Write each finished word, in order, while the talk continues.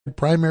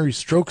primary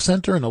stroke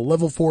center and a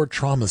level 4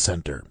 trauma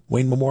center.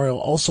 Wayne Memorial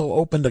also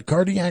opened a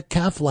cardiac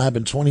cath lab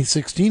in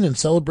 2016 and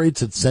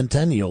celebrates its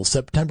centennial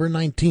September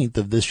 19th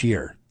of this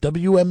year.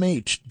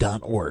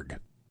 WMH.org.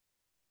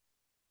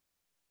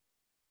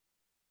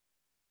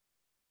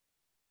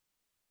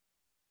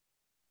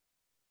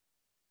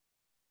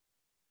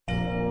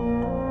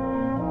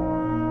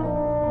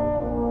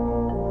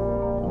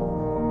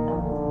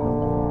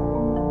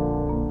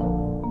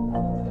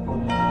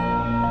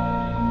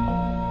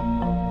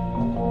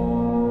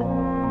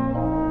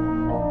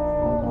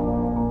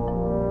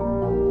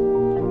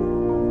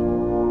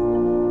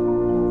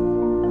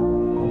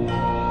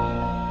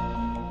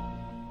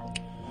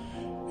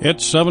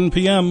 It's 7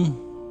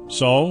 p.m.,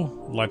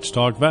 so let's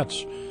talk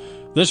vets.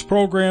 This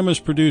program is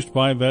produced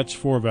by Vets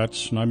for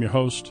Vets, and I'm your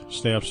host,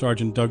 Staff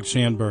Sergeant Doug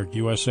Sandberg,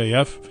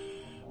 USAF,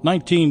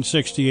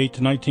 1968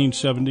 to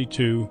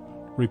 1972,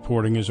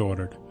 reporting as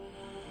ordered.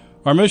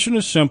 Our mission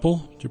is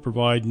simple, to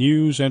provide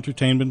news,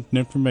 entertainment, and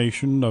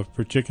information of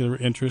particular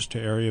interest to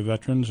area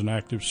veterans and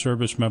active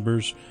service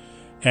members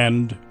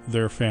and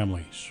their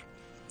families.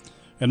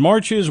 And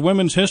March is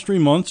Women's History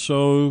Month,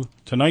 so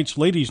tonight's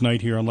Ladies'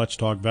 Night here on Let's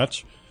Talk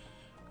Vets.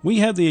 We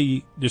had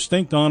the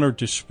distinct honor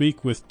to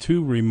speak with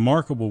two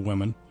remarkable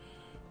women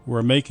who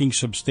are making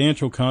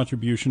substantial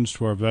contributions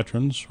to our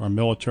veterans, our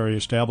military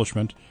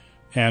establishment,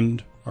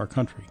 and our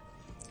country.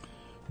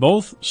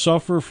 Both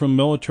suffer from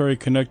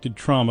military-connected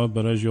trauma,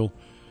 but as you'll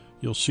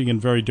see in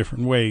very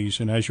different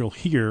ways, and as you'll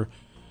hear,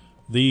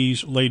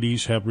 these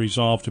ladies have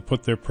resolved to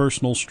put their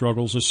personal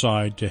struggles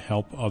aside to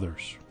help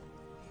others.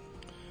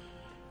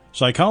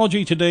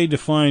 Psychology today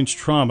defines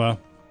trauma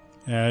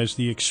as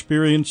the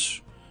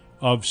experience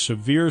of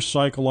severe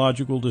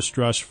psychological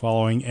distress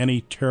following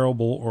any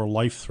terrible or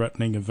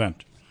life-threatening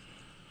event.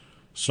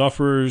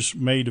 Sufferers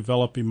may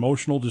develop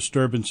emotional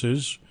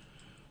disturbances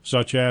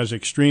such as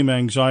extreme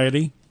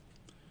anxiety,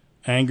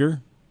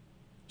 anger,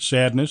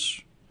 sadness,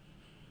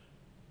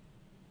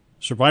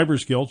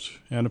 survivor's guilt,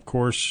 and of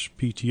course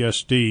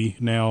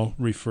PTSD, now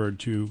referred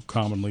to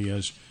commonly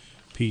as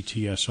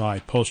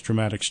PTSI,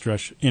 post-traumatic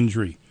stress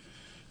injury.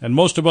 And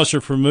most of us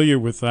are familiar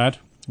with that.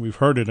 We've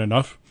heard it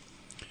enough.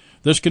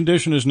 This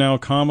condition is now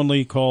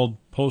commonly called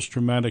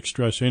post-traumatic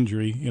stress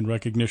injury in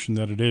recognition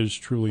that it is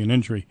truly an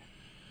injury.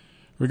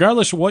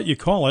 Regardless of what you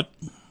call it,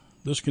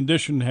 this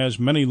condition has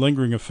many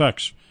lingering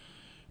effects.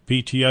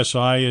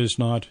 PTSI is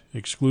not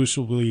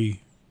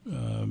exclusively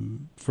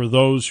for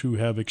those who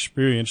have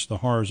experienced the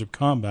horrors of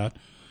combat.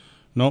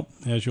 No,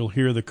 as you'll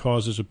hear, the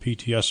causes of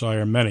PTSI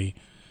are many,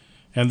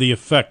 and the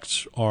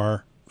effects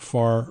are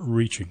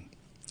far-reaching.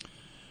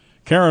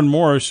 Karen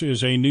Morris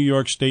is a New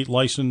York State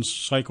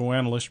licensed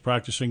psychoanalyst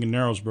practicing in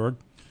Narrowsburg.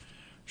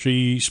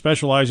 She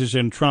specializes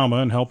in trauma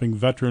and helping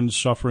veterans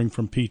suffering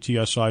from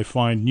PTSI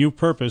find new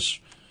purpose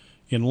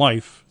in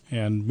life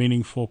and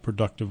meaningful,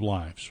 productive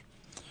lives.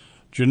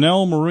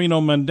 Janelle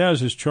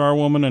Marino-Mendez is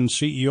chairwoman and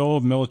CEO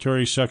of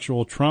Military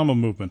Sexual Trauma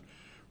Movement.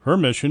 Her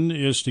mission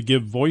is to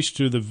give voice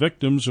to the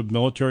victims of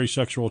military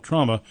sexual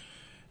trauma,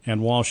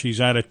 and while she's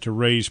at it, to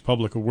raise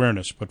public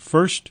awareness. But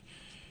first,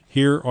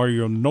 here are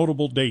your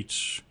notable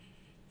dates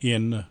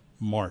in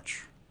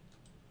March.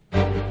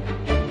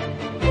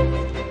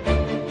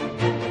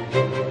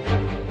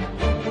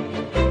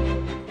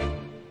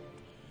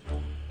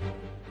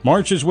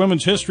 March is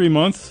Women's History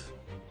Month.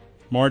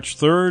 March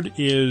 3rd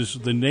is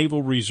the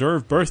Naval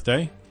Reserve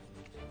birthday.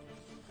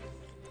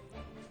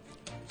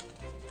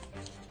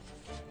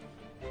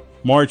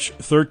 March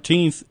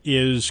 13th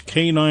is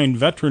Canine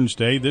Veterans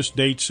Day. This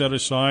date set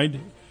aside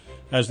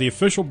as the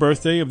official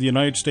birthday of the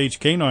United States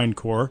Canine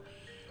Corps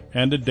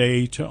and a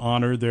day to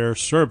honor their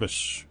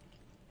service.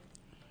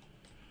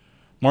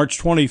 March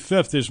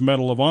 25th is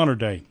Medal of Honor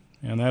Day,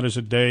 and that is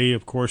a day,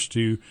 of course,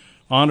 to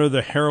honor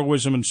the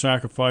heroism and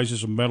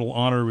sacrifices of Medal of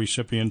Honor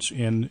recipients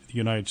in the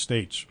United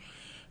States.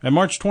 And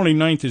March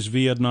 29th is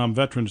Vietnam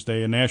Veterans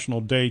Day, a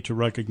national day to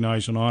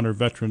recognize and honor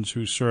veterans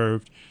who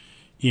served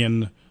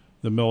in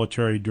the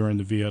military during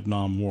the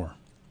Vietnam War.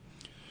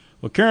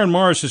 Well, Karen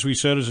Morris, as we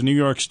said, is a New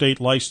York State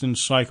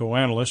licensed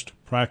psychoanalyst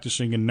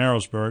practicing in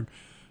Narrowsburg,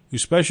 who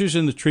specializes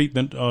in the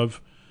treatment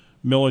of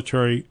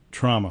military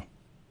trauma.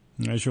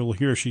 As you'll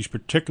hear, she's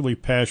particularly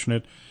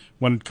passionate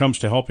when it comes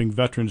to helping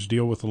veterans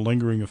deal with the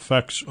lingering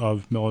effects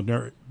of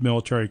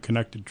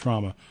military-connected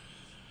trauma.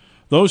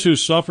 Those who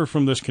suffer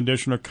from this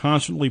condition are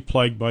constantly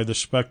plagued by the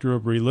specter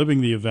of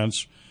reliving the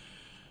events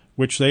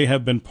which they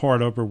have been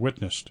part of or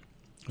witnessed.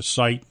 A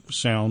sight, a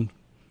sound,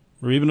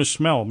 or even a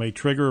smell may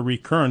trigger a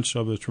recurrence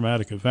of the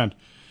traumatic event.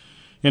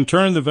 In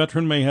turn, the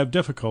veteran may have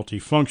difficulty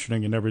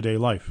functioning in everyday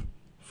life,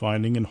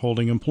 finding and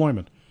holding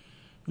employment,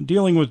 and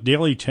dealing with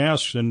daily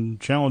tasks and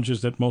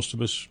challenges that most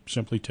of us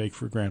simply take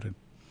for granted.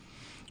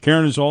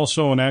 Karen is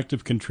also an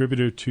active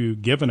contributor to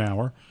Give an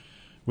Hour,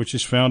 which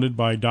is founded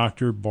by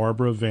Dr.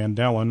 Barbara Van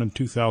Dalen in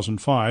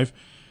 2005,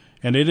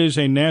 and it is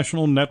a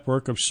national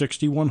network of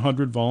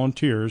 6,100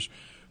 volunteers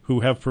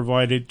who have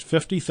provided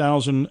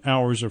 50,000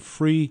 hours of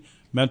free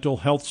mental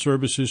health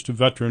services to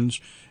veterans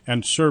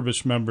and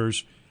service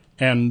members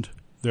and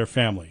their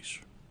families.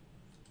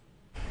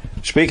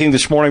 Speaking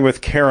this morning with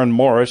Karen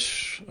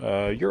Morris,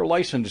 you're a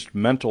licensed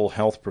mental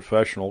health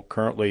professional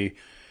currently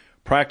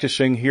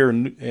practicing here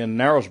in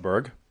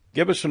Narrowsburg.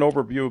 Give us an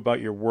overview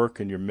about your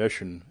work and your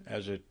mission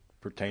as it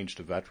pertains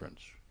to veterans.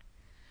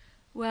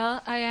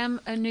 Well, I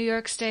am a New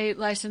York State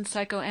licensed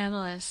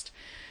psychoanalyst,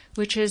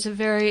 which is a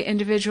very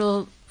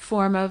individual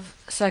form of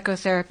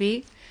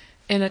psychotherapy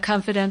in a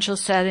confidential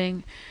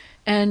setting.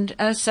 And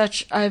as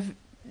such, I've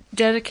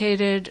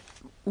dedicated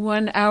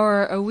 1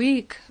 hour a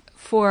week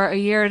for a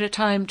year at a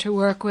time to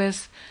work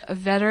with a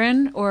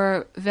veteran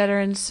or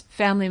veterans'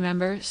 family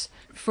members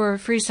for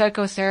free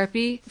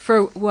psychotherapy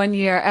for 1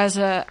 year as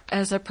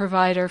a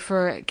provider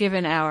for a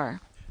given hour.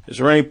 Is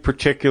there any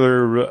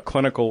particular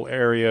clinical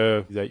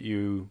area that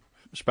you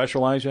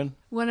specialize in?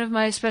 One of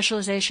my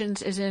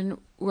specializations is in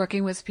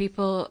working with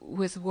people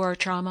with war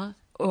trauma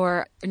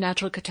or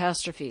natural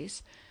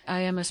catastrophes.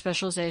 I am a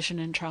specialization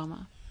in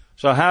trauma.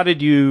 So how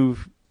did you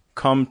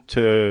come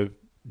to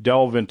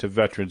delve into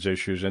veterans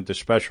issues and to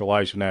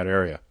specialize in that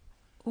area?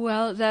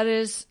 Well, that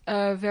is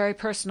a very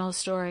personal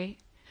story.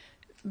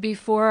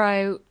 Before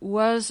I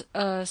was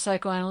a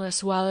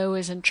psychoanalyst, while I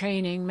was in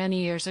training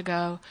many years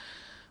ago,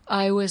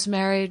 I was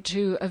married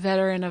to a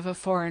veteran of a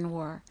foreign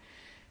war.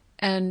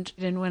 And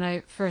then when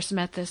I first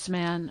met this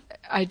man,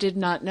 I did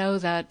not know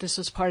that this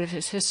was part of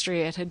his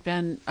history. It had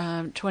been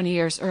 20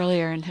 years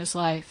earlier in his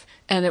life,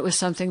 and it was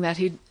something that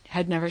he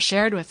had never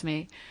shared with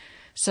me.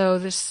 So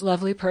this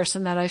lovely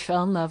person that I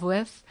fell in love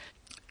with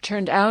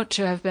turned out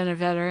to have been a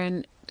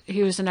veteran.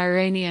 He was an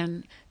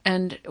Iranian,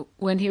 and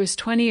when he was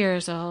 20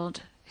 years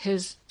old,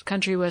 his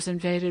country was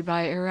invaded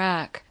by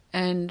Iraq.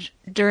 And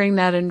during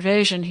that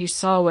invasion, he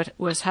saw what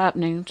was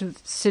happening. The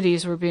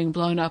cities were being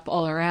blown up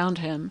all around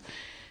him.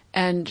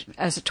 And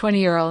as a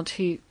 20-year-old,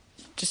 he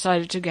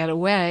decided to get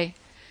away,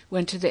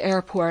 went to the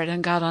airport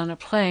and got on a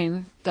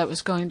plane that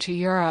was going to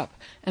Europe.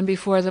 And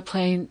before the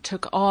plane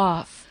took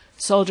off,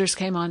 soldiers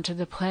came onto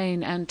the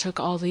plane and took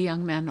all the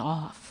young men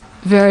off.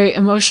 Very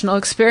emotional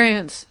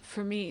experience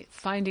for me,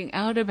 finding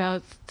out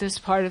about this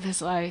part of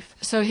his life.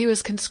 So he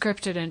was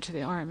conscripted into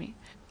the army.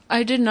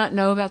 I did not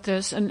know about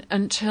this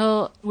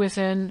until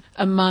within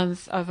a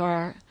month of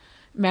our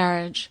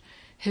marriage,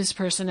 his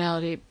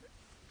personality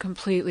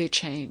completely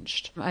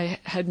changed. I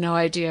had no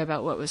idea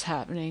about what was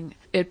happening.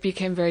 It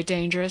became very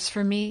dangerous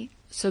for me.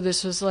 So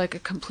this was like a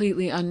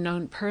completely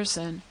unknown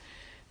person.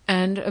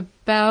 And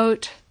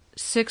about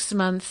 6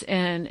 months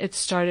in, it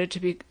started to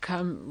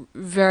become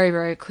very,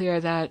 very clear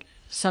that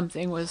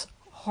something was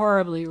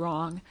horribly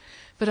wrong.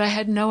 But I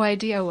had no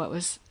idea what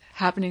was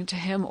happening to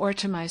him or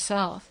to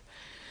myself.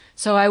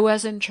 So I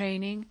was in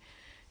training,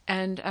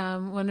 and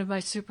one of my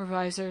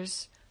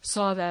supervisors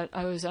saw that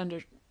I was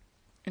under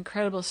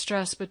incredible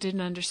stress but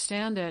didn't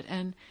understand it,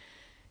 and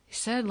he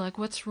said, like,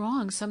 what's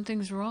wrong?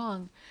 Something's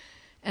wrong.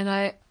 And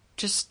I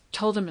just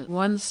told him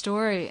one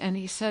story, and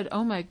he said,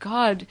 oh my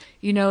God,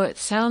 it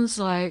sounds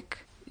like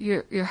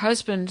your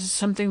husband is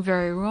something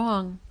very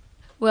wrong.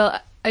 Well,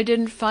 I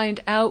didn't find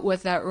out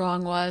what that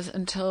wrong was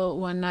until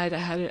one night I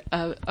had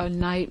a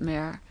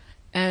nightmare.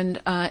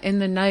 And in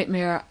the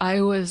nightmare,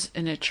 I was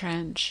in a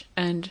trench,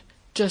 and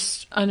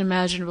just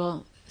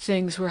unimaginable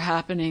things were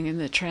happening in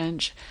the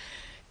trench.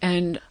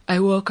 And I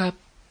woke up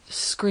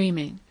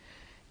screaming,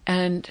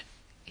 and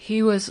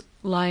he was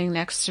lying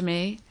next to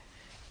me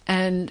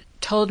and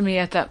told me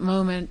at that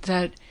moment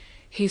that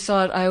he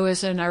thought I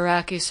was an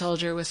Iraqi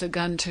soldier with a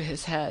gun to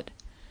his head.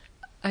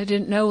 I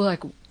didn't know,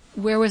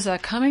 where was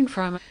that coming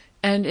from?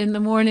 And in the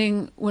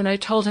morning, when I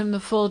told him the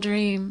full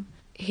dream,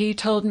 he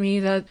told me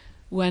that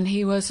when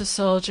he was a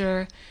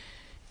soldier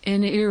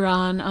in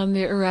Iran on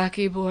the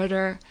Iraqi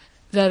border,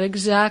 that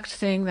exact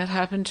thing that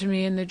happened to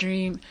me in the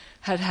dream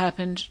had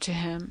happened to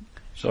him.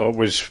 So it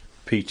was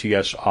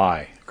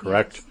PTSI,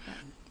 correct?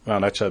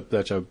 Yes. Well,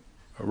 that's a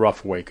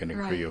rough awakening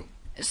Right. for you.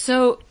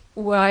 So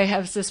why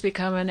has this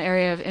become an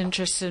area of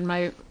interest in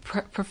my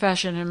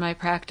profession and my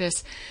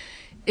practice?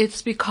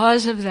 It's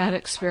because of that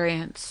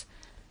experience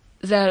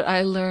that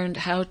I learned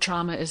how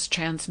trauma is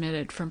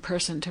transmitted from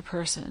person to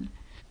person.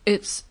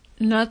 It's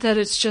not that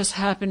it's just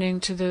happening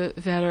to the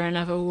veteran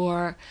of a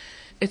war.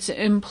 It's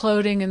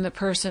imploding in the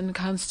person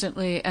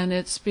constantly, and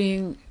it's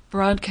being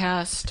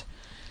broadcast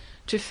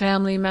to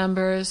family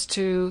members,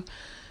 to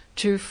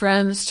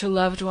friends, to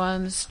loved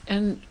ones,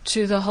 and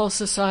to the whole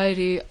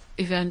society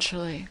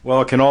eventually.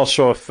 Well, it can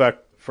also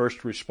affect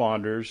first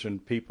responders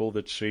and people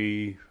that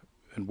see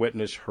and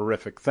witness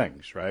horrific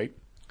things, right?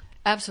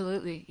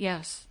 Absolutely,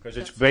 yes. Because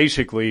it's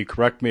basically,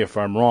 correct me if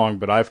I'm wrong,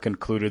 but I've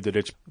concluded that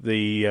it's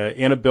the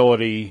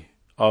inability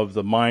of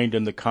the mind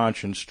and the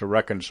conscience to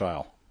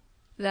reconcile.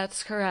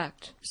 That's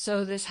correct.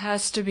 So this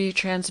has to be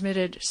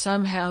transmitted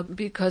somehow,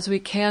 because we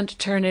can't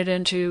turn it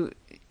into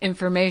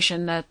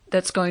information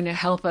that's going to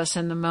help us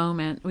in the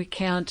moment. We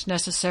can't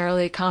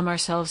necessarily calm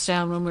ourselves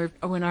down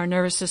when our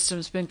nervous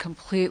system's been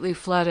completely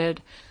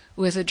flooded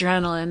with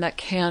adrenaline that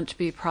can't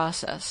be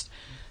processed.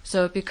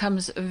 So it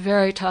becomes a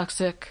very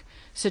toxic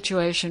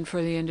situation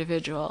for the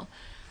individual.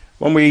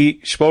 When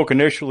we spoke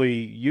initially,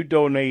 you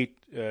donate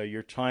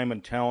your time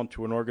and talent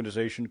to an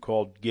organization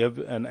called Give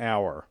an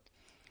Hour.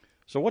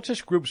 So what's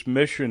this group's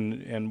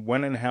mission, and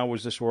when and how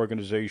was this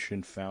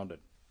organization founded?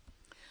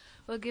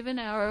 Well, Given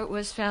Hour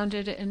was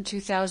founded in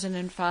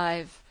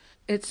 2005.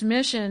 Its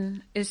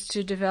mission is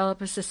to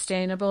develop a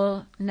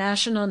sustainable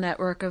national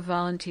network of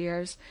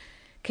volunteers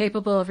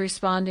capable of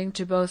responding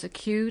to both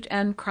acute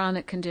and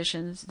chronic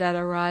conditions that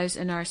arise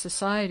in our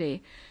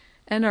society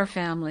and our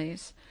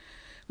families.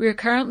 We are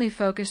currently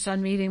focused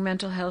on meeting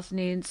mental health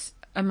needs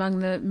among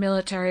the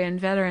military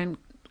and veteran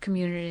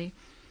community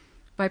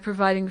by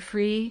providing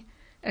free,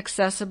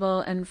 accessible,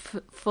 and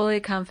fully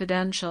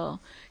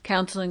confidential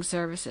counseling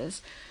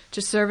services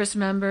to service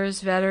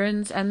members,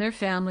 veterans, and their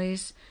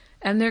families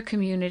and their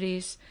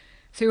communities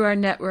through our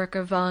network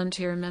of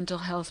volunteer mental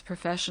health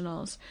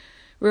professionals.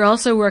 We're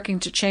also working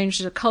to change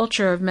the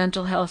culture of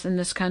mental health in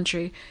this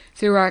country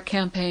through our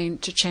campaign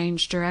to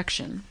change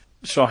direction.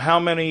 So how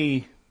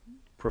many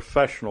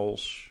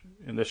professionals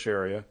in this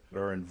area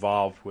are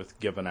involved with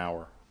Given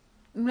Hour?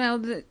 Well,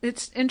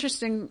 it's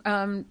interesting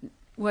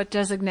what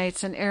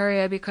designates an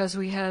area, because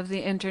we have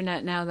the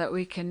internet now that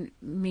we can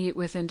meet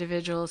with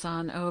individuals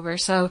on over.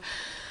 So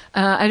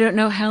I don't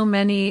know how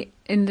many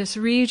in this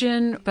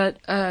region, but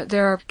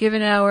there are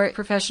Given Hour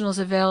professionals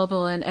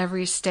available in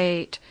every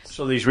state.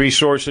 So these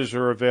resources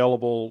are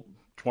available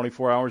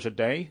 24 hours a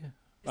day?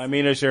 I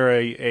mean, is there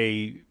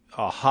a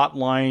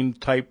hotline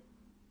type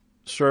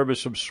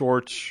service of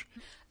sorts?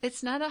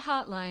 It's not a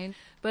hotline,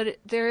 but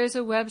there is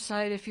a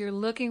website if you're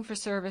looking for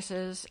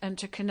services and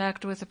to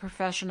connect with a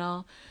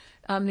professional.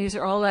 These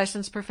are all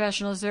licensed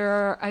professionals. There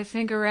are, I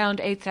think, around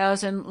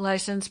 8,000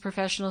 licensed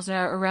professionals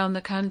now around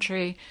the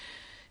country,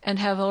 and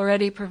have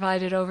already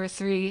provided over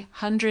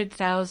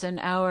 300,000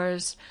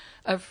 hours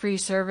of free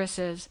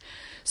services.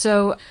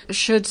 So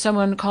should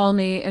someone call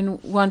me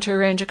and want to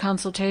arrange a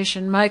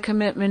consultation, my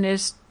commitment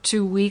is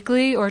to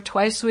weekly or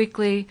twice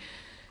weekly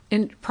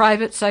in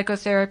private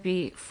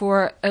psychotherapy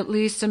for at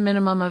least a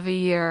minimum of a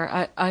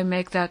year. I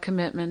make that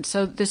commitment.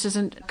 So this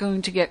isn't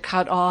going to get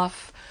cut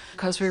off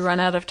because we run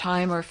out of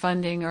time or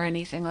funding or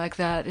anything like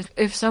that.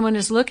 If someone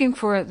is looking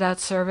for that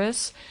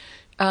service,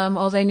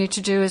 all they need to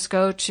do is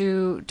go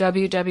to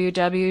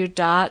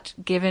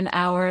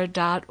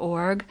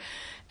www.givenhour.org,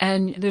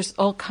 and there's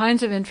all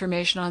kinds of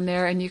information on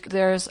there, and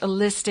there's a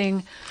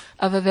listing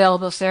of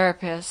available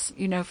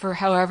therapists, for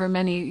however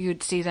many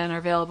you'd see then are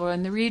available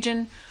in the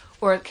region,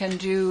 or it can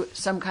do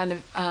some kind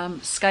of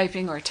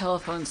Skyping or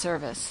telephone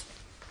service.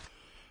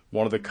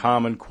 One of the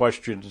common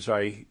questions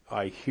I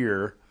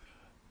hear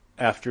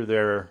after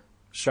they're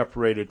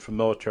separated from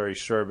military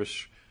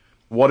service,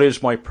 what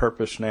is my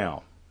purpose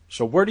now?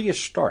 So where do you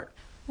start?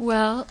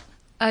 Well,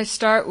 I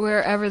start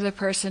wherever the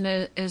person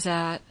is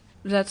at.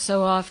 That's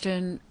so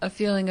often a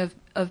feeling of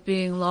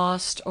being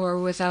lost or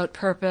without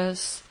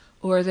purpose,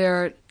 or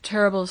there are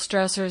terrible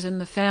stressors in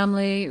the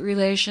family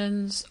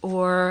relations,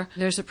 or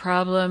there's a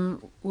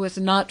problem with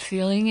not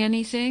feeling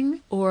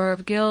anything, or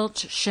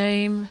guilt,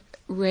 shame,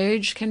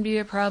 rage can be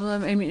a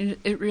problem. I mean,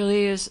 it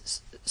really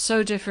is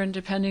so different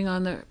depending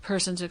on the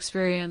person's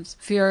experience.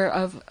 Fear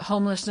of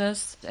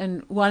homelessness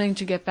and wanting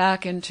to get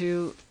back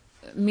into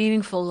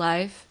meaningful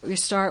life. We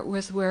start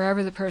with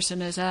wherever the person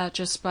is at,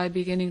 just by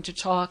beginning to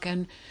talk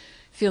and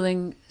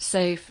feeling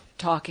safe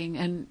talking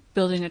and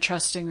building a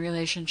trusting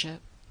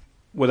relationship.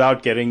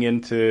 Without getting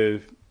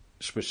into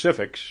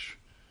specifics,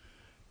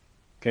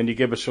 can you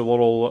give us a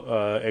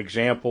little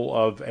example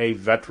of a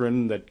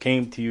veteran that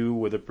came to you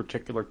with a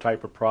particular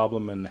type of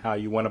problem and how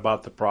you went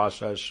about the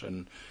process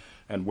and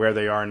where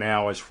they are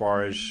now as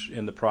far as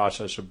in the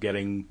process of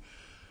getting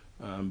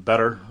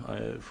better,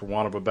 for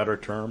want of a better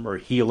term, or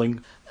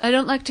healing? I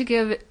don't like to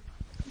give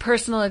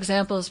personal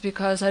examples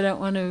because I don't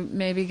want to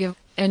maybe give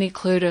any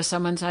clue to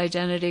someone's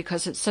identity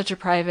because it's such a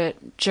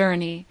private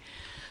journey.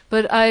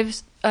 But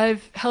I've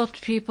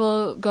helped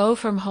people go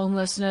from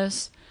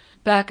homelessness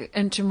back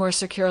into more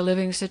secure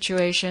living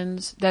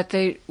situations that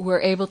they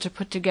were able to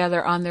put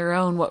together on their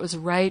own what was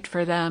right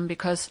for them,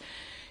 because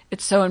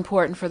it's so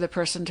important for the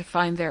person to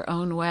find their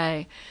own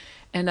way.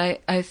 And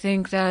I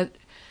think that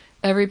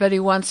everybody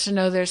wants to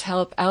know there's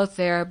help out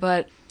there,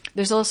 but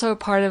there's also a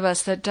part of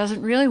us that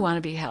doesn't really want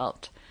to be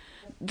helped.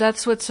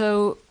 That's what's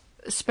so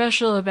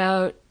special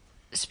about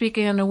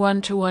speaking on a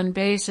one-to-one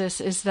basis,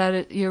 is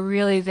that you're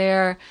really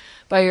there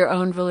by your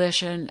own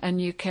volition,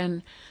 and you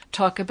can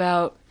talk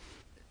about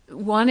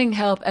wanting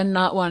help and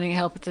not wanting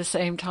help at the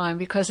same time,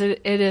 because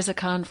it is a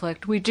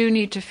conflict. We do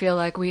need to feel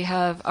like we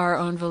have our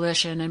own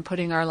volition and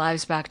putting our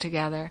lives back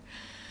together,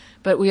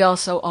 but we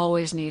also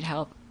always need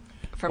help.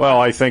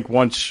 Well, I think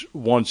once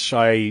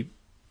I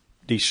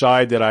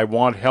decide that I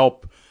want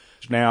help,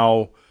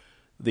 now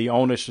the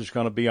onus is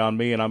going to be on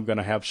me, and I'm going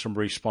to have some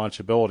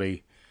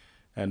responsibility,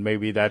 and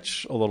maybe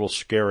that's a little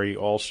scary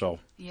also.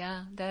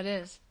 Yeah, that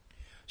is.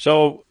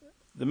 So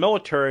the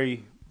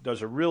military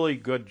does a really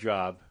good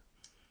job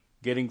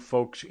getting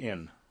folks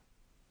in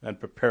and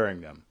preparing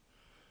them.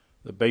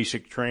 The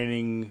basic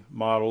training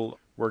model,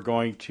 we're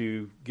going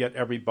to get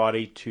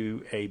everybody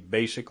to a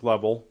basic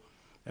level,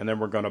 and then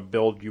we're going to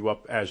build you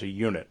up as a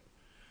unit.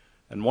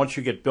 And once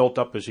you get built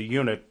up as a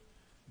unit,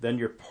 then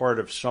you're part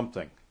of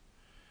something.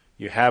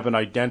 You have an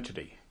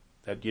identity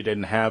that you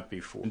didn't have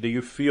before. Do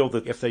you feel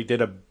that if they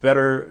did a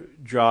better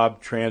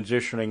job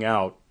transitioning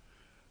out,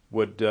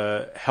 would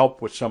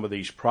help with some of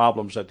these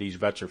problems that these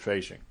vets are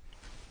facing?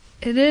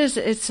 It is.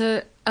 It's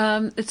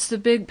the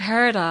big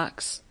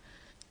paradox,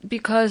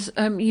 because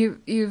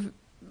you've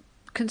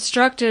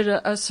constructed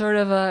a sort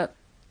of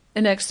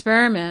an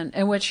experiment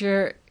in which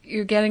you're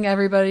getting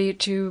everybody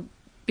to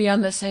be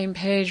on the same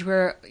page.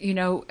 Where,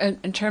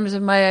 in terms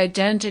of my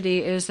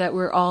identity, is that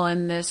we're all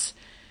in this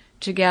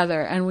together,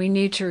 and we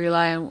need to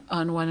rely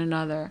on one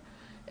another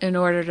in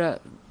order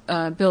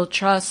to build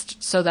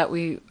trust so that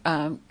we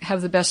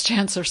have the best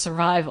chance of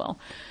survival.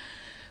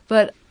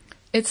 But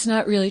it's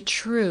not really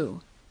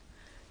true.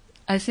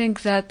 I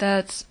think that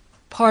that's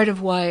part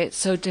of why it's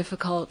so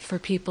difficult for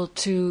people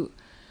to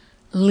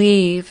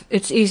leave.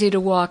 It's easy to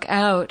walk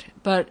out,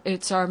 but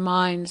it's our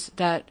minds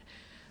that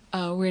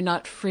we're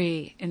not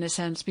free, in a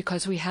sense,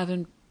 because we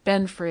haven't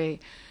been free.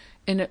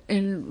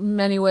 In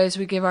many ways,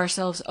 we give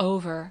ourselves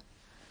over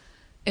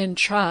in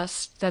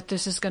trust that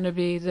this is going to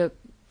be the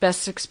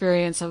best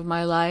experience of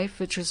my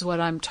life, which is what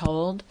I'm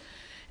told.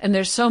 And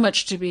there's so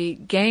much to be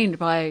gained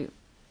by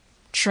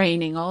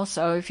training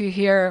also. If you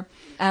hear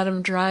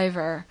Adam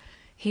Driver,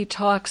 he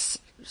talks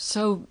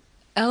so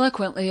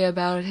eloquently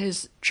about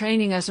his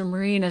training as a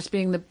Marine as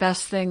being the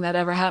best thing that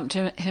ever happened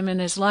to him in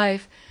his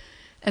life.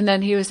 And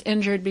then he was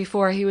injured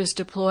before he was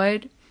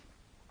deployed,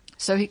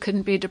 so he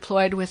couldn't be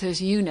deployed with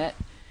his unit.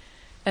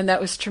 And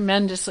that was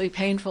tremendously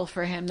painful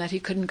for him that he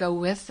couldn't go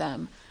with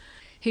them.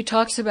 He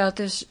talks about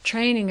this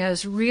training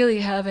as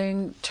really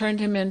having turned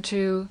him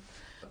into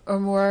a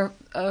more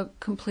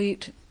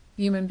complete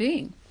human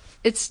being.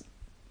 It's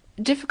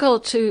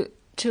difficult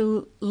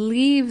to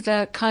leave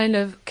that kind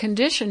of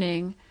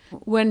conditioning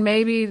when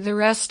maybe the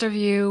rest of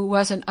you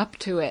wasn't up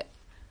to it.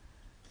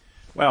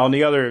 Well, and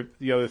the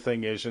other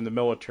thing is, in the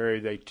military,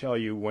 they tell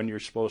you when you're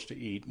supposed to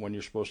eat, when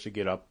you're supposed to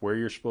get up, where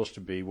you're supposed to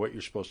be, what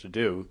you're supposed to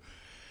do.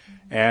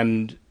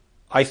 And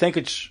I think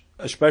it's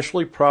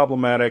especially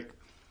problematic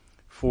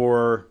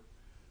for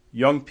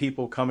young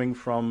people coming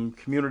from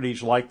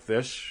communities like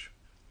this,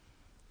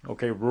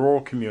 rural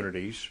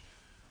communities,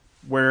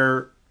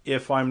 where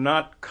if I'm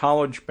not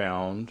college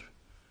bound,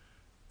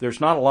 there's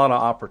not a lot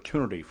of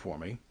opportunity for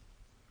me.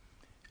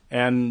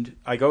 And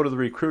I go to the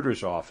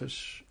recruiter's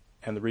office,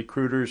 and the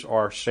recruiters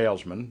are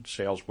salesmen,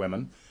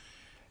 saleswomen,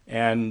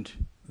 and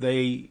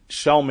they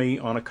sell me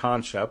on a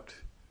concept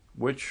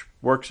which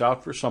works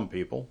out for some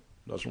people,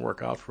 doesn't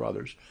work out for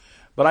others.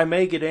 But I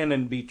may get in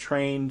and be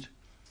trained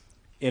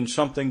in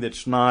something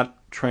that's not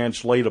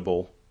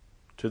translatable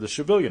to the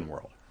civilian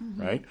world,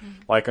 right?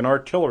 Like an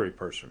artillery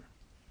person,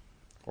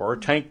 or a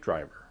tank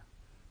driver,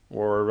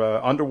 or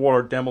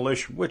underwater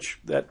demolition, which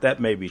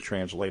that may be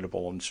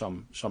translatable in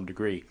some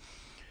degree.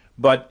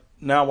 But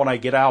now when I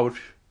get out,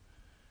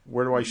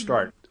 where do I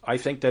start? I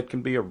think that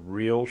can be a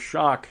real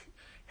shock,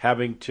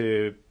 having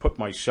to put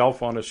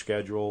myself on a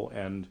schedule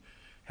and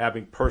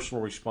having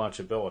personal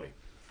responsibility.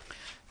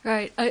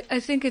 Right. I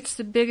think it's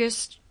the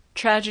biggest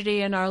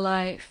tragedy in our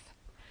life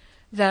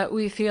that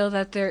we feel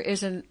that there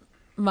isn't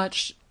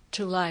much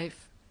to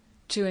life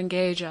to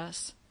engage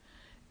us.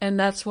 And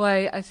that's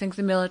why I think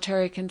the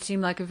military can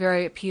seem like a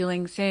very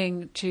appealing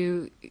thing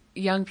to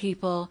young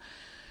people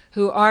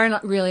who are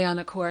not really on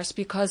a course,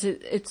 because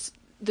it's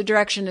the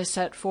direction is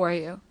set for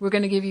you. We're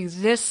going to give you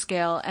this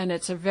skill, and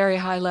it's a very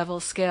high-level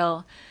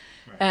skill.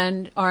 Right.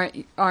 And aren't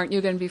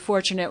you going to be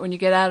fortunate when you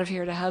get out of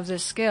here to have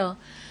this skill?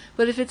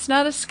 But if it's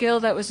not a skill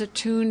that was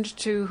attuned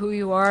to who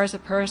you are as a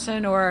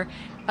person, or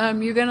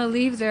you're going to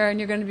leave there and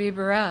you're going to be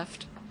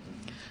bereft.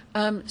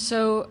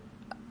 So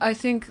I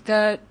think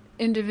that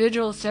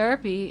individual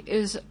therapy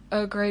is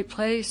a great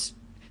place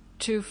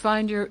to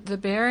find the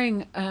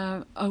bearing.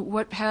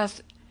 What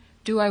path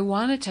do I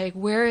want to take?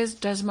 Where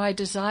does my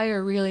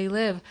desire really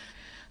live?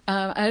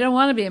 I don't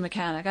want to be a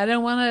mechanic. I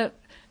don't want to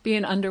be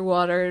an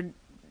underwater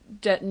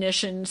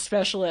detonation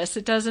specialist.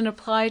 It doesn't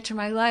apply to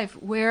my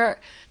life. Where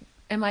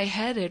am I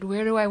headed?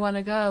 Where do I want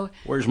to go?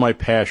 Where's my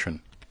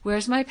passion?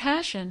 Where's my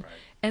passion? Right.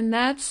 And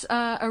that's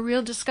a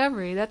real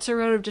discovery. That's a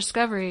road of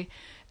discovery.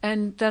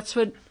 And that's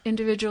what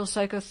individual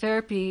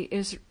psychotherapy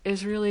is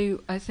really,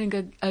 I think,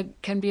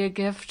 can be a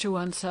gift to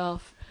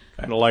oneself.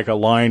 Kind of like a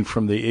line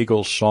from the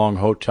Eagles song,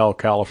 Hotel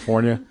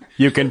California.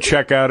 You can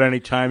check out any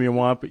time you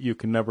want, but you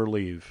can never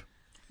leave.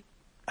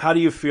 How do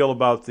you feel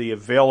about the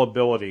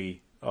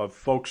availability of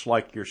folks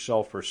like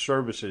yourself or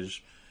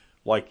services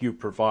like you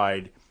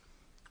provide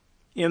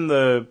in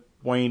the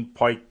Wayne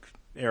Pike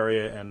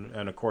area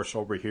and of course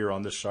over here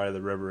on this side of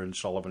the river in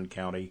Sullivan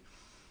County?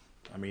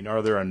 I mean,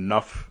 are there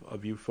enough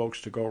of you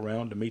folks to go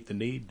around to meet the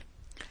need?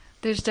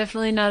 There's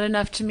definitely not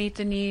enough to meet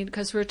the need,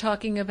 because we're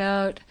talking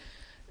about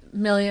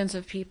millions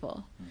of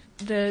people.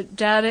 The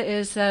data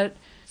is that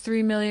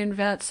 3 million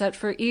vets, that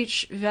for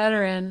each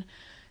veteran,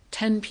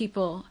 10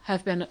 people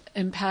have been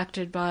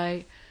impacted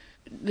by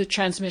the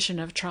transmission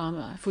of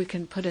trauma, if we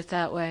can put it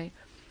that way.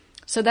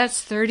 So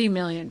that's 30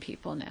 million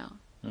people now.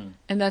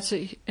 And that's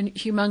a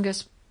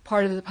humongous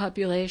part of the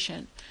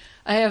population.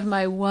 I have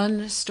my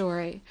one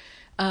story.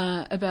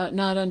 about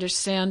not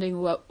understanding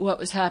what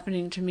was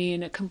happening to me,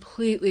 and it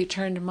completely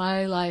turned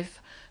my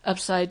life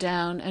upside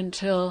down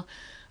until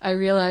I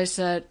realized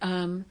that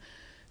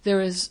there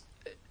was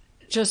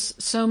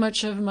just so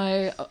much of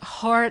my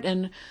heart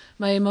and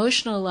my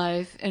emotional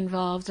life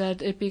involved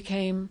that it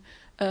became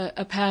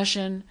a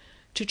passion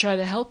to try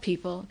to help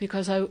people,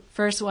 because I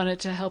first wanted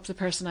to help the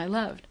person I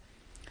loved.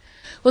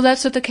 Well,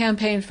 that's what the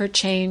Campaign for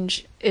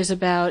Change is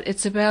about.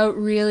 It's about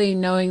really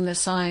knowing the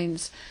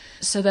signs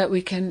so that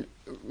we can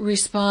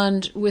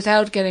respond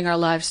without getting our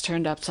lives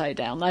turned upside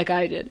down like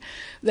I did,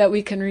 that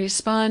we can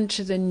respond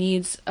to the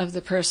needs of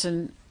the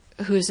person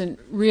who's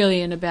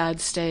really in a bad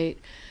state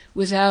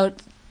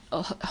without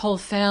whole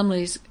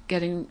families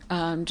getting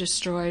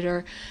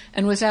destroyed,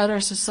 and without our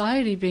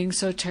society being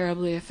so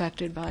terribly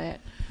affected by it.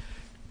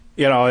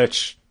 You know,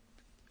 it's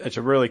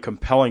a really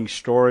compelling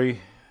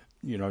story.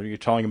 You know, you're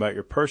telling about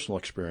your personal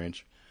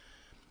experience.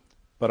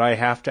 But I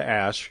have to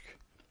ask,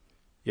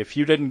 if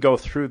you didn't go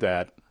through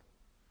that,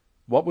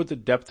 what would the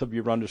depth of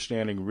your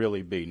understanding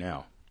really be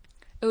now?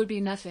 It would be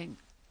nothing.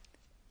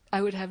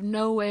 I would have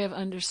no way of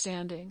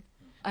understanding.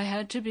 I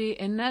had to be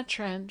in that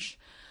trench.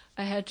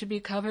 I had to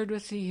be covered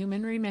with the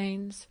human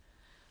remains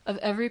of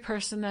every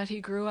person that he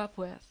grew up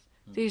with.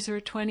 These were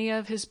 20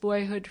 of his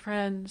boyhood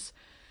friends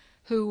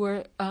who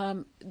were,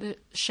 the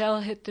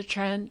shell hit the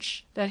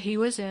trench that he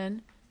was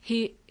in.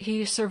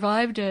 He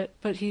survived it,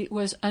 but he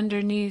was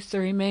underneath the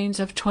remains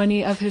of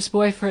 20 of his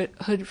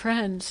boyhood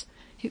friends.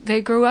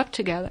 They grew up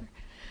together.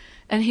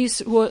 And he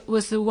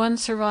was the one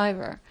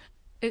survivor.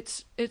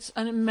 It's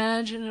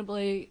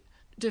unimaginably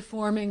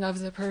deforming of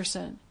the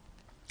person.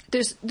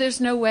 There's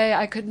no way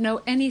I could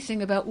know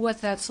anything about what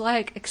that's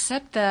like,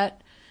 except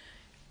that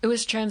it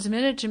was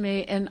transmitted to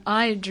me and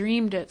I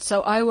dreamed it.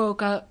 So I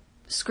woke up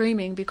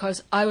screaming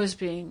because I was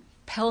being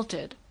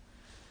pelted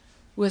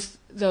with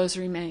those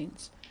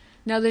remains.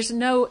 Now there's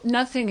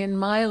nothing in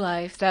my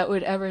life that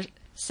would ever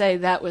say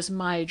that was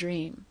my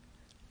dream.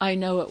 I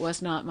know it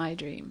was not my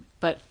dream,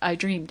 but I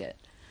dreamed it.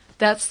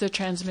 That's the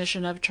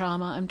transmission of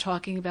trauma I'm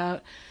talking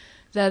about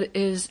that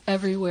is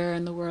everywhere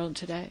in the world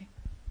today.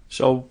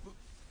 So,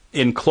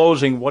 in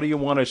closing, what do you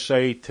want to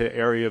say to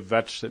area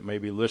vets that may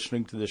be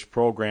listening to this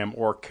program,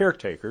 or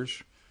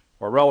caretakers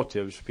or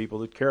relatives, people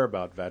that care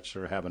about vets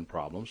that are having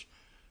problems?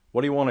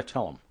 What do you want to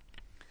tell them?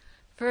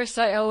 First,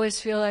 I always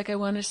feel like I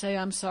want to say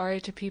I'm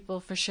sorry to people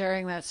for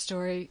sharing that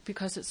story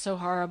because it's so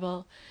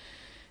horrible,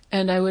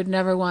 and I would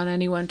never want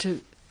anyone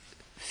to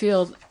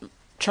feel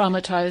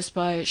traumatized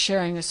by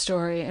sharing a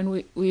story,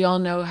 and we all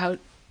know how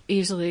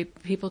easily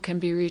people can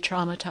be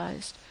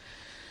re-traumatized.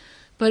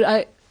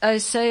 But I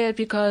say it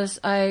because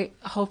I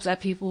hope that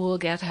people will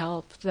get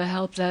help, the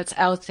help that's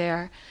out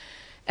there.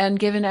 And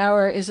Give an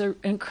Hour is an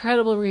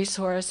incredible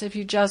resource. If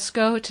you just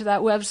go to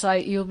that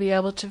website, you'll be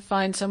able to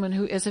find someone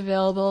who is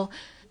available,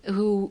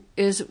 who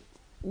is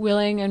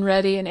willing and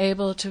ready and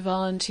able to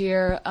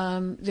volunteer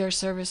their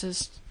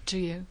services to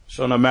you.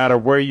 So no matter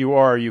where you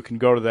are, you can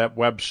go to that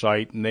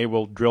website and they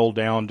will drill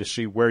down to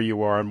see where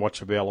you are and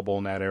what's available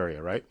in that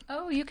area, right?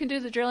 Oh, you can do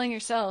the drilling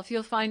yourself.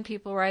 You'll find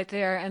people right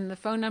there, and the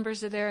phone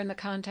numbers are there and the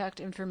contact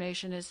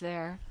information is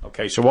there.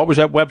 Okay, so what was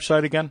that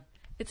website again?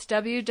 It's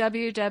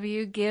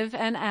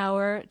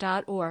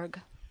www.giveanhour.org.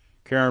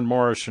 Karen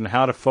Morrison,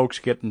 how do folks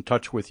get in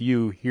touch with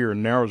you here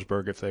in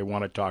Narrowsburg if they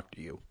want to talk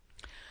to you?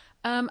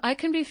 I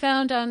can be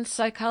found on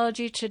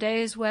Psychology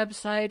Today's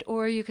website,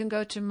 or you can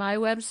go to my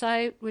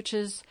website, which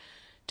is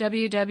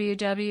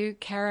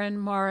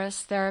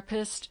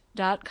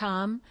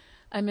www.karenmorristherapist.com.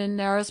 I'm in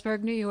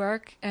Narrowsburg, New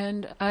York,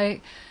 and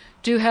I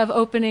do have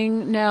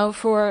opening now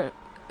for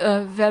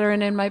a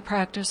veteran in my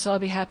practice, so I'll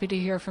be happy to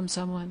hear from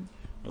someone.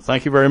 Well,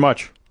 thank you very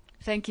much.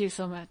 Thank you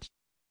so much.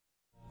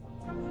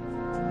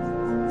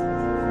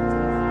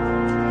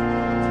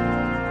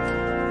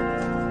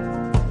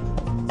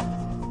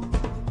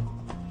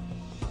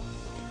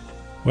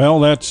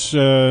 Well, that's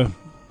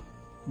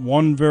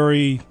one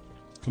very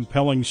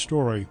compelling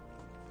story.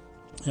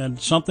 And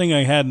something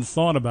I hadn't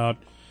thought about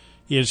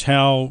is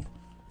how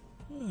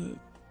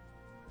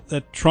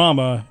that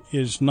trauma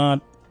is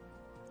not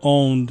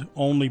owned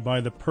only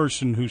by the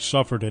person who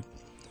suffered it.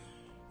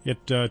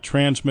 It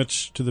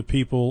transmits to the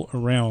people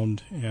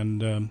around,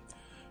 and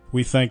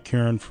we thank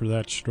Karen for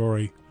that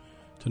story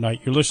tonight.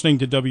 You're listening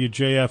to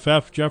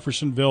WJFF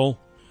Jeffersonville,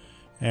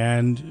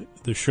 and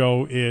the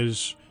show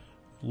is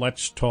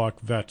Let's Talk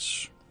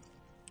Vets.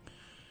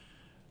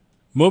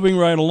 Moving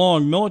right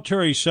along,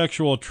 military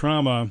sexual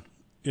trauma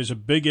is a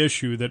big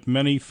issue that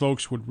many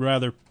folks would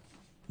rather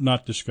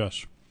not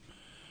discuss.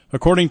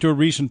 According to a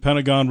recent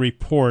Pentagon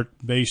report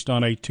based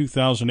on a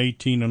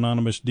 2018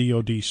 anonymous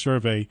DoD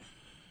survey,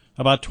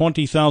 about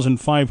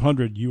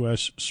 20,500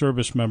 U.S.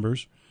 service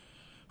members,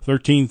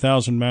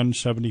 13,000 men,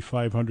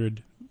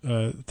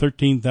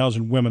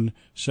 13,000 women,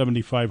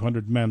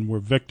 7,500 men were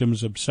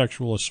victims of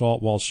sexual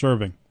assault while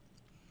serving.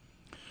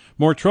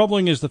 More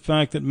troubling is the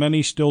fact that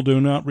many still do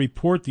not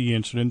report the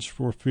incidents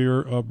for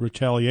fear of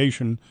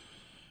retaliation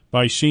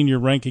by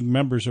senior-ranking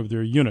members of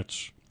their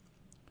units.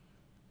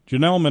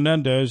 Janelle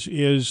Menendez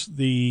is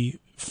the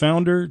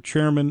founder,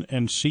 chairman,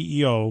 and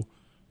CEO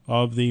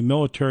of the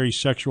Military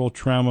Sexual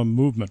Trauma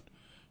Movement,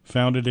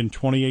 founded in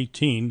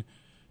 2018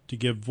 to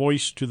give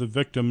voice to the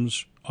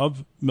victims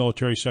of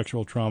military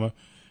sexual trauma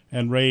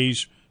and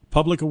raise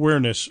public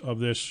awareness of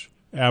this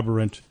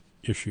aberrant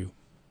issue.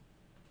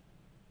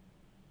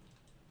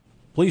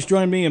 Please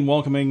join me in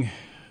welcoming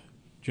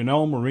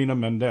Janelle Marina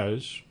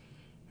Mendez,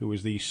 who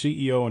is the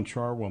CEO and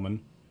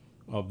chairwoman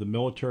of the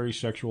Military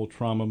Sexual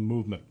Trauma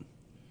Movement.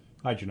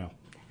 Hi, Janelle.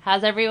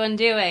 How's everyone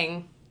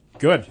doing?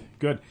 Good.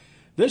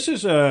 This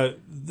is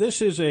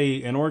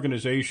an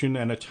organization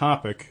and a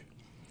topic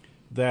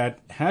that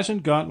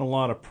hasn't gotten a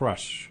lot of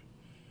press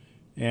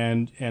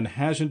and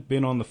hasn't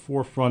been on the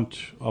forefront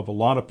of a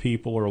lot of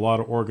people or a lot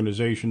of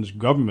organizations,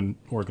 government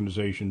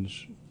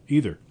organizations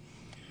either.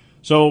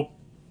 So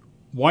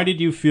why did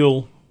you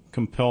feel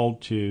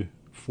compelled to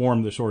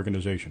form this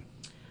organization?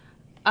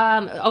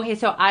 Okay,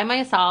 so I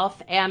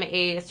myself am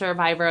a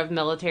survivor of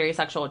military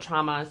sexual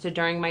trauma. So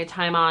during my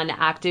time on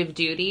active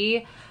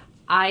duty,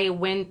 I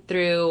went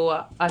through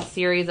a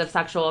series of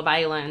sexual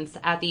violence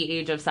at the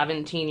age of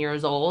 17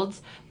 years old.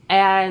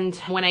 And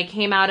when I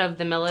came out of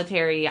the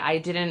military, I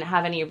didn't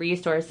have any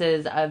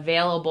resources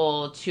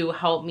available to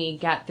help me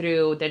get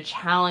through the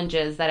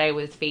challenges that I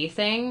was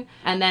facing.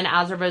 And then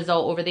as a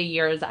result, over the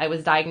years, I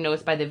was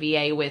diagnosed by the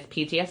VA with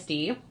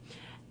PTSD.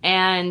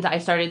 And I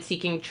started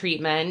seeking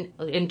treatment.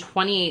 In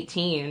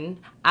 2018,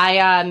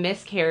 I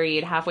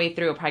miscarried halfway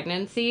through a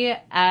pregnancy.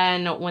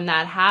 And when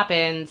that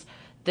happened,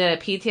 the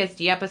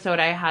PTSD episode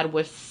I had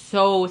was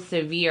so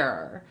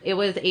severe. It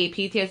was a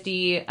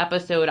PTSD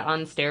episode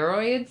on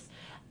steroids.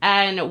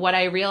 And what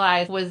I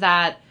realized was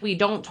that we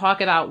don't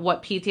talk about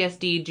what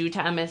PTSD due to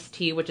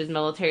MST, which is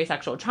military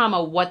sexual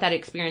trauma, what that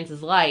experience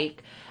is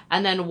like,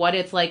 and then what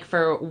it's like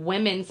for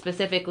women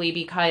specifically,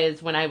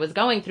 because when I was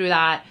going through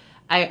that,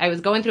 I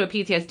was going through a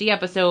PTSD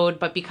episode,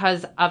 but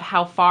because of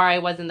how far I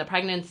was in the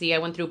pregnancy, I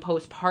went through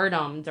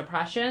postpartum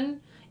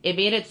depression. It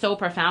made it so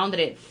profound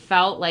that it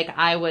felt like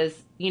I was,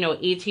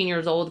 18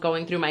 years old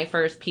going through my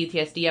first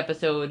PTSD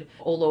episode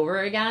all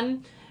over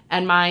again.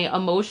 And my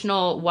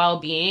emotional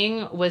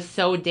well-being was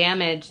so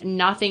damaged.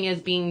 Nothing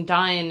is being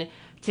done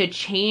to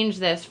change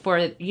this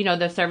for,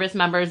 the service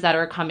members that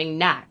are coming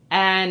next.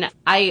 And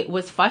I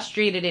was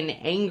frustrated and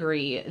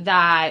angry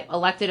that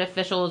elected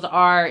officials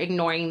are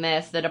ignoring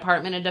this. The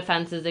Department of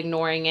Defense is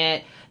ignoring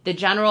it. The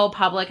general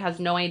public has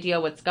no idea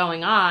what's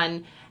going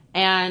on.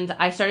 And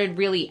I started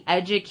really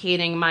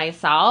educating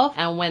myself.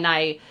 And when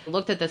I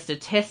looked at the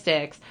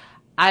statistics,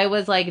 I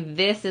was like,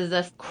 this is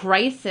a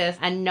crisis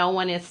and no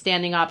one is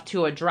standing up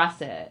to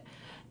address it.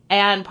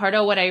 And part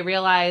of what I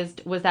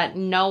realized was that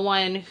no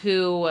one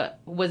who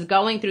was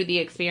going through the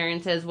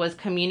experiences was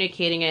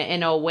communicating it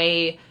in a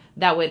way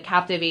that would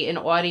captivate an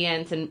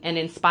audience and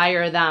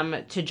inspire them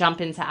to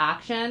jump into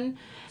action.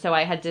 So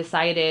I had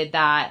decided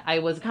that I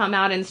was come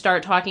out and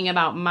start talking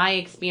about my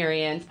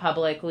experience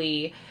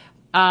publicly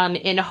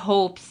in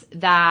hopes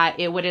that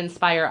it would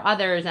inspire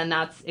others. And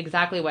that's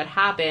exactly what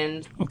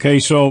happened. Okay,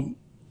 so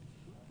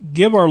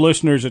give our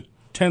listeners a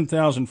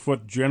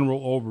 10,000-foot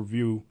general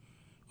overview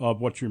of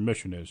what your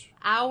mission is.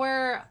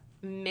 Our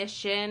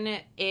mission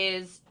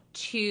is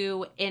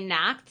to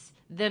enact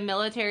the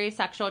Military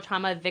Sexual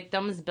Trauma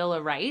Victims Bill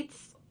of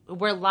Rights.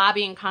 We're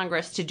lobbying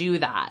Congress to do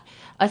that.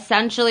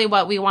 Essentially,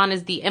 what we want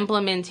is the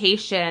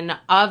implementation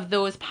of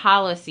those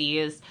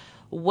policies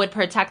would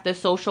protect the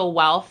social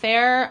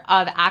welfare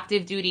of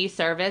active duty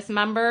service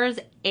members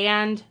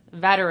and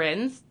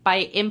veterans by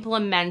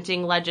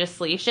implementing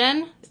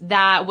legislation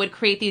that would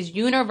create these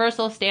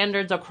universal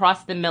standards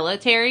across the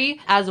military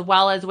as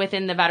well as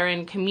within the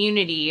veteran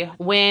community.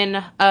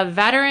 When a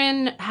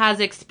veteran has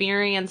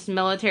experienced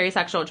military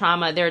sexual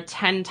trauma, they're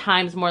 10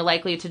 times more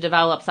likely to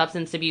develop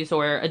substance abuse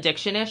or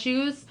addiction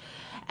issues.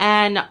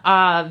 And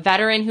a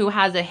veteran who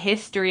has a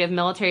history of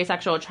military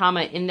sexual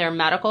trauma in their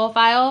medical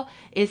file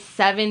is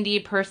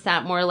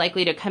 70% more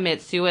likely to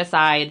commit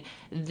suicide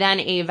than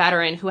a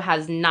veteran who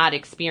has not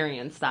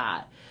experienced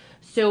that.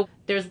 So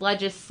there's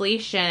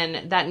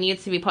legislation that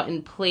needs to be put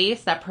in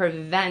place that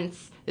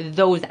prevents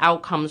those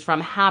outcomes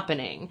from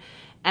happening.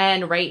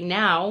 And right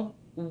now,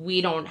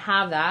 we don't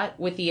have that,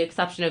 with the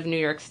exception of New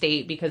York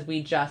State, because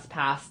we just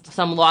passed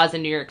some laws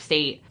in New York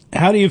State.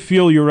 How do you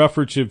feel your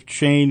efforts have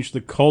changed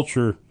the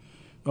culture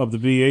of the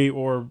VA,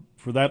 or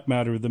for that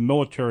matter, the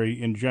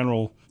military in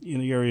general, in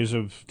the areas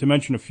of, to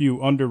mention a few,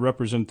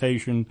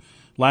 underrepresentation,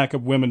 lack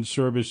of women's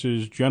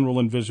services, general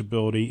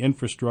invisibility,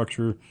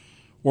 infrastructure,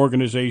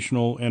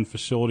 organizational and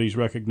facilities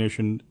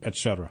recognition,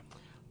 etc.?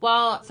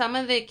 Well, some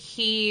of the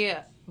key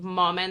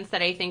moments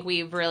that I think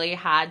we've really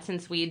had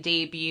since we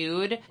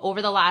debuted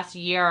over the last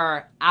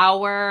year,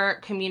 our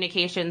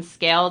communication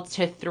scaled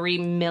to 3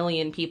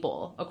 million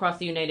people across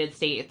the United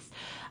States.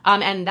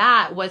 And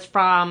that was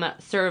from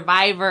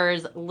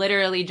survivors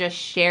literally just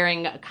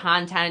sharing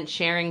content,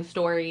 sharing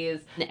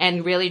stories,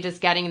 and really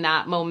just getting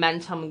that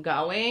momentum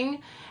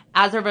going.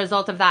 As a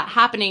result of that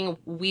happening,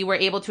 we were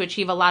able to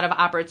achieve a lot of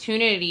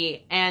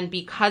opportunity. And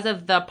because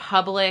of the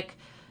public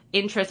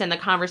interest in the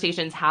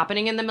conversations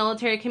happening in the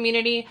military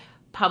community,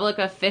 public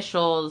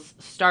officials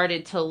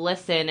started to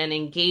listen and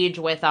engage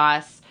with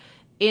us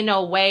in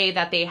a way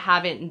that they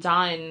haven't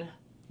done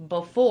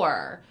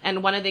before.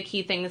 And one of the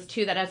key things,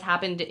 too, that has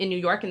happened in New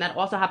York, and that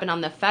also happened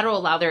on the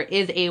federal level, there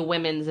is a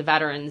Women's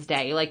Veterans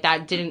Day. Like,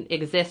 that didn't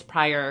exist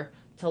prior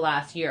to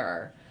last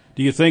year.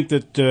 Do you think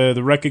that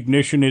the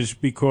recognition is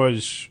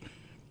because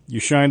you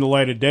shine the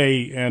light of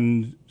day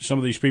and some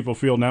of these people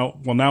feel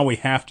now we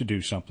have to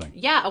do something?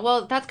 Yeah,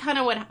 well, that's kind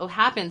of what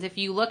happens. If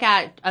you look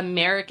at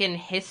American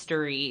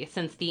history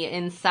since the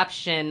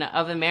inception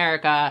of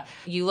America,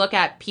 you look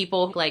at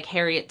people like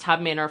Harriet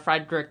Tubman or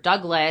Frederick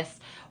Douglass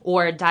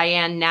or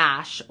Diane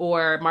Nash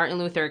or Martin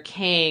Luther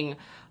King,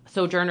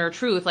 Sojourner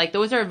Truth, like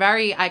those are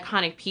very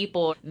iconic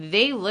people.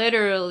 They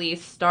literally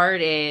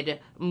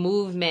started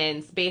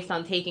movements based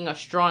on taking a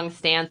strong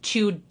stance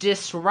to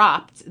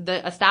disrupt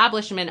the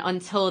establishment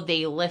until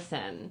they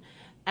listen.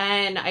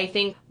 And I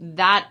think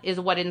that is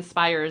what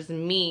inspires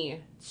me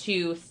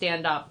to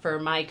stand up for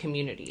my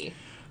community.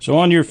 So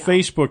on your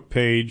Facebook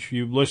page,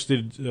 you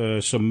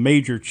listed some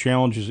major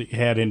challenges that you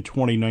had in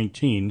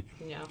 2019.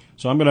 Yeah.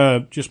 So I'm going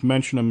to just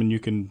mention them, and you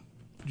can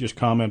just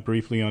comment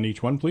briefly on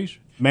each one, please.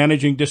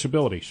 Managing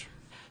disabilities.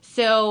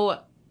 So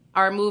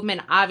our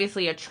movement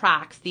obviously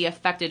attracts the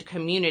affected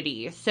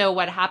community. So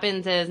what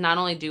happens is not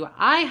only do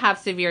I have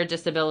severe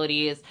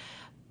disabilities,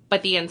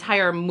 but the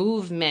entire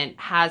movement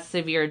has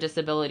severe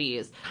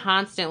disabilities,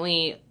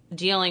 constantly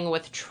dealing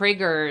with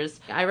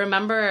triggers. I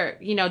remember,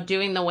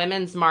 doing the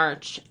Women's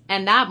March,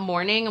 and that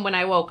morning when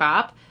I woke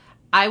up,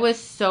 I was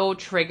so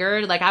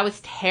triggered. Like, I was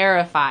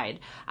terrified.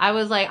 I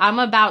was like, I'm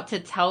about to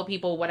tell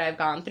people what I've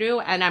gone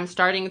through, and I'm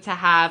starting to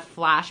have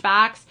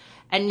flashbacks.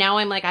 And now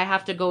I'm like, I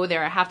have to go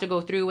there. I have to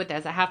go through with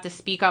this. I have to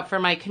speak up for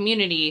my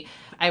community.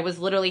 I was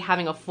literally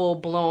having a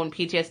full-blown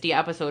PTSD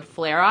episode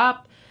flare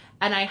up,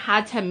 and I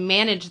had to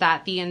manage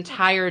that the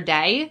entire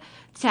day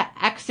to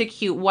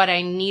execute what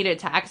I needed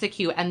to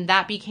execute. And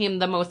that became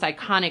the most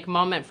iconic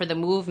moment for the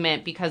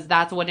movement, because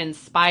that's what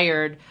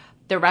inspired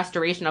the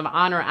Restoration of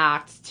Honor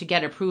Act to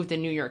get approved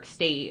in New York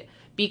State.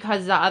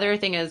 Because the other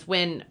thing is,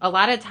 when a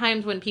lot of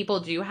times when people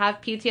do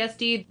have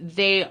PTSD,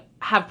 they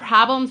have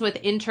problems with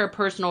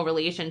interpersonal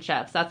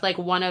relationships. That's like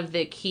one of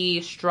the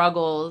key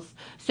struggles.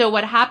 So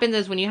what happens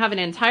is when you have an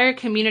entire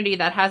community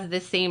that has the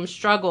same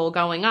struggle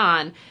going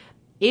on,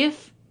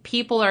 if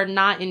people are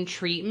not in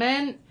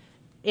treatment,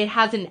 it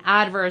has an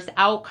adverse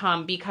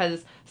outcome,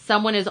 because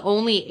someone is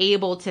only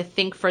able to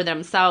think for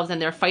themselves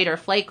and their fight or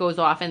flight goes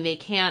off, and they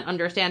can't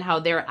understand how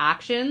their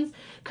actions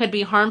could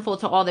be harmful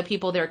to all the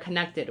people they're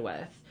connected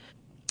with.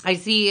 I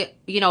see,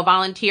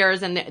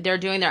 volunteers, and they're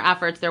doing their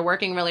efforts. They're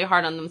working really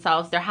hard on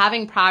themselves. They're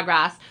having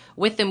progress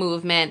with the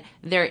movement.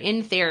 They're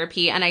in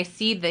therapy, and I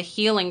see the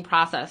healing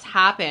process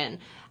happen.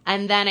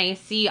 And then I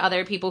see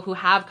other people who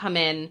have come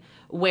in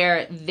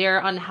where they're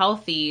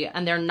unhealthy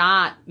and they're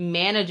not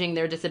managing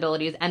their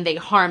disabilities, and they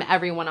harm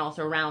everyone else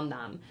around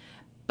them.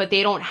 But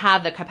they don't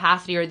have the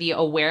capacity or the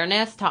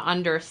awareness to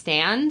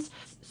understand.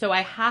 So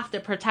I have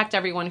to protect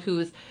everyone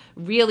who's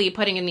really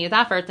putting in these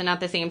efforts. And at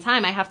the same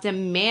time, I have to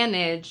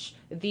manage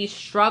these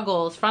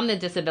struggles from the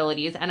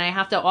disabilities. And I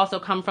have to also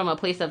come from a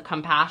place of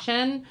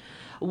compassion,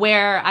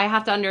 where I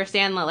have to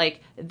understand that,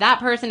 like, that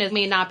person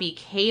may not be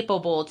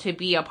capable to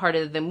be a part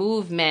of the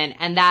movement.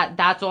 And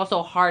that's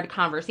also hard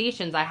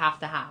conversations I have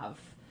to have.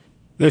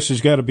 This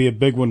has got to be a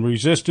big one.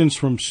 Resistance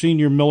from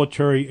senior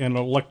military and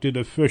elected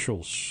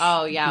officials.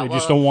 Oh, yeah. They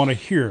just don't want to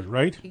hear it,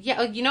 right?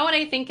 Yeah. You know what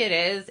I think it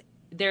is?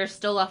 There's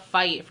still a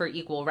fight for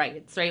equal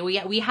rights, right?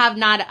 We have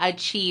not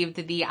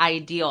achieved the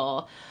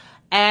ideal.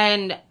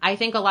 And I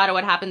think a lot of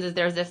what happens is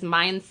there's this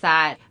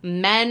mindset,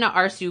 men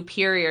are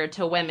superior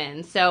to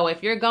women. So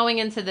if you're going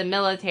into the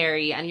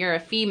military and you're a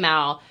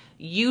female,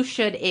 you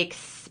should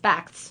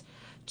expect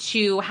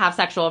to have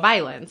sexual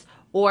violence.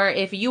 Or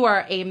if you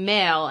are a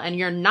male and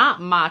you're not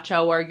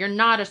macho, or you're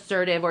not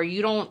assertive, or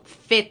you don't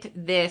fit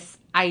this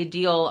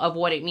ideal of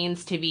what it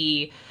means to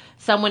be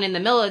someone in the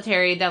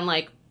military, then,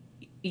 like,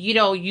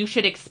 you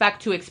should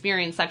expect to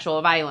experience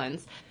sexual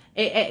violence.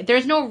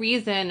 There's no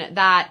reason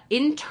that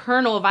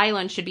internal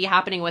violence should be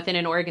happening within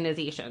an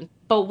organization.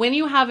 But when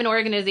you have an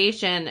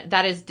organization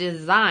that is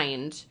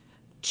designed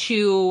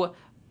to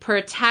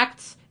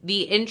protect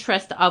the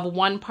interest of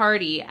one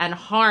party and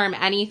harm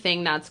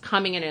anything that's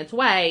coming in its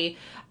way,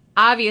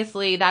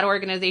 obviously that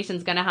organization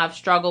is going to have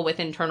struggle with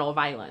internal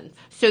violence.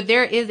 So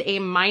there is a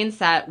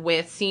mindset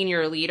with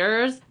senior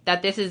leaders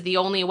that this is the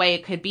only way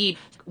it could be.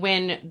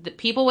 When the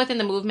people within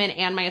the movement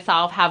and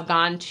myself have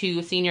gone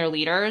to senior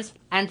leaders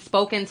and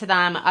spoken to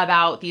them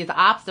about these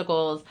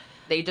obstacles,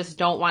 they just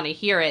don't want to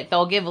hear it.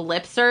 They'll give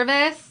lip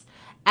service,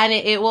 and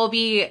it will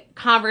be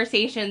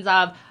conversations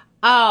of,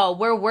 oh,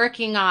 we're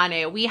working on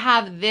it. We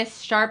have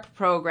this SHARP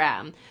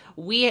program.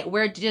 We're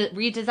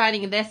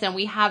redesigning this, and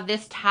we have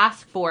this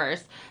task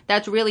force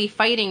that's really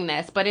fighting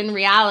this. But in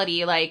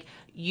reality, like,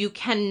 you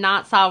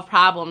cannot solve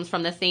problems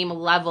from the same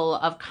level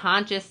of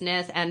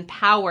consciousness and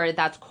power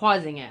that's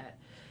causing it.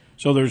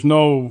 So there's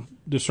no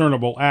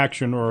discernible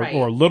action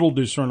or little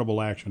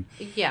discernible action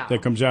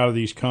that comes out of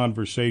these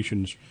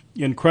conversations.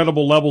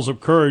 Incredible levels of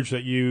courage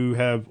that you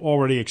have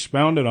already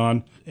expounded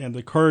on, and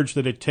the courage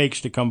that it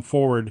takes to come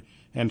forward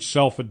and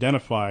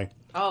self-identify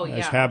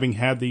as having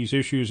had these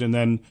issues, and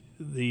then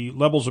the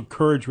levels of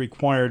courage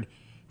required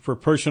for a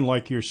person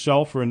like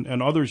yourself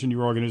and others in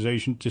your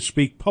organization to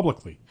speak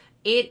publicly.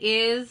 It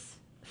is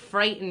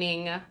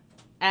frightening,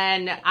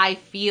 and I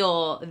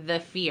feel the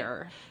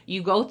fear.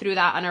 You go through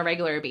that on a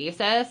regular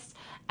basis,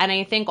 and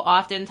I think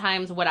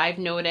oftentimes what I've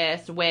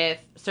noticed with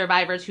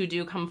survivors who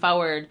do come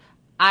forward,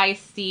 I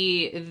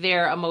see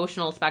their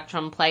emotional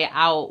spectrum play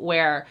out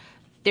where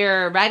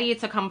they're ready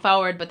to come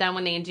forward, but then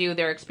when they do,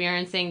 they're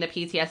experiencing the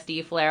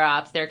PTSD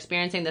flare-ups, they're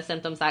experiencing the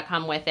symptoms that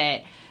come with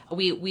it.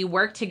 We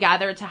work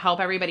together to help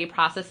everybody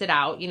process it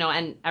out,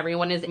 and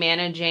everyone is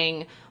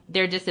managing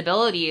their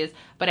disabilities,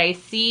 but I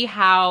see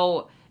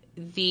how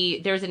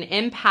there's an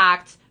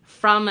impact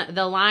from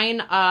the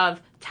line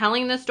of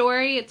telling the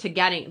story to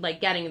getting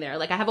there.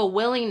 Like, I have a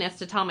willingness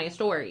to tell my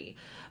story,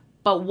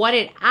 but what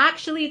it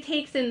actually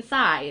takes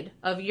inside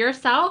of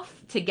yourself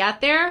to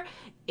get there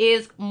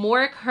is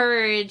more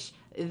courage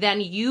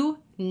than you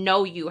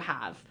know you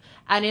have.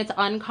 And it's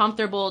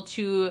uncomfortable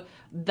to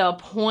the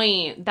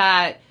point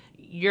that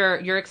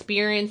you're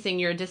experiencing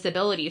your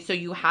disability. So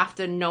you have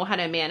to know how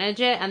to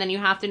manage it, and then you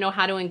have to know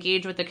how to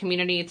engage with the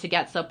community to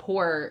get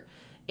support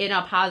in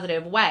a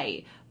positive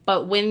way.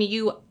 But when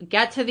you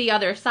get to the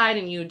other side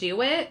and you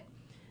do it,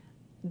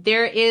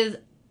 there is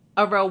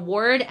a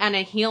reward and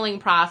a healing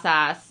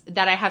process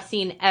that I have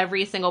seen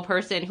every single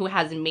person who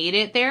has made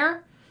it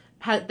there,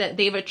 that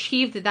they've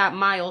achieved that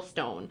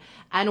milestone.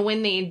 And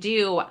when they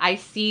do, I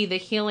see the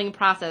healing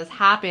process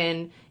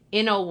happen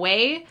in a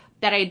way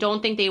that I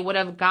don't think they would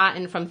have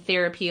gotten from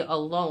therapy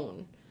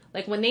alone.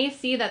 Like, when they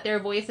see that their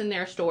voice and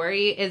their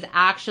story is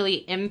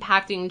actually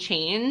impacting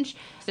change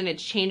and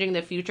it's changing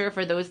the future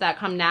for those that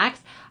come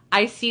next,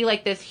 I see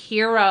like this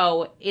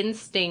hero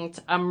instinct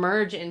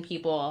emerge in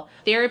people.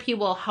 Therapy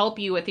will help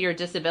you with your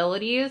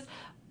disabilities,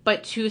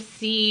 but to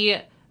see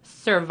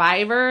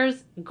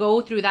survivors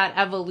go through that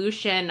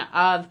evolution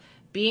of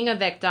being a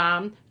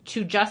victim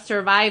to just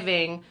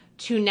surviving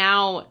to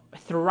now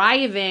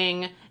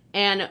thriving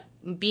and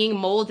being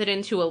molded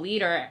into a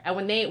leader. And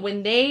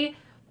when they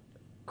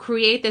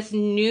create this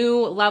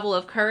new level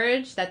of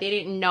courage that they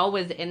didn't know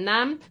was in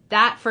them,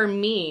 that for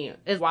me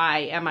is why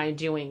am I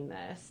doing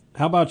this.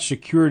 How about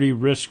security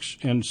risks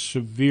and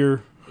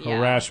severe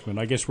harassment?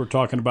 I guess we're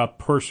talking about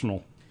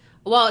personal.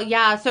 Well,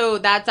 yeah, so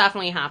that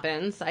definitely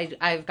happens.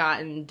 I've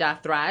gotten death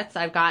threats.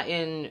 I've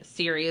gotten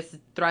serious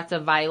threats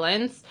of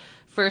violence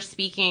for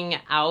speaking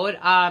out.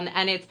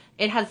 And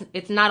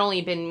it's not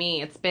only been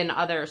me, it's been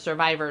other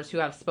survivors who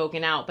have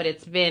spoken out, but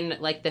it's been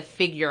like the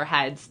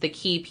figureheads, the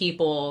key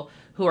people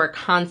who are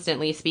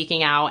constantly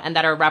speaking out and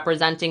that are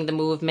representing the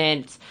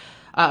movement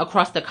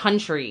across the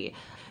country.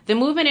 The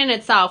movement in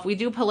itself, we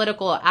do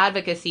political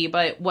advocacy,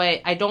 but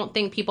what I don't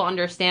think people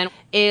understand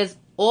is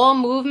all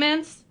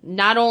movements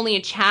not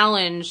only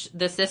challenge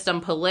the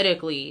system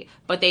politically,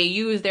 but they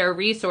use their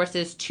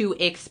resources to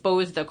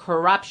expose the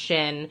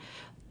corruption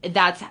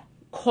that's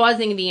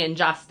causing the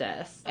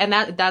injustice. And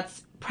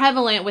that's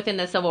prevalent within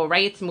the civil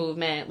rights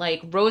movement.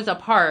 Like Rosa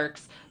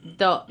Parks,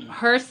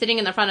 her sitting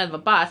in the front of a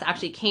bus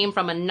actually came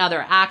from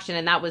another action,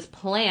 and that was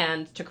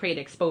planned to create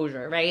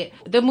exposure, right?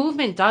 The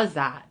movement does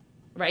that,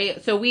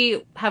 right? So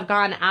we have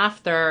gone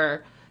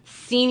after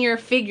senior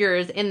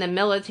figures in the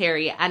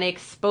military and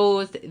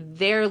exposed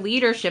their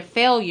leadership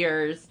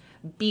failures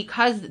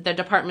because the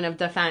Department of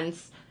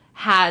Defense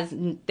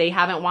they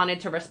haven't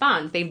wanted to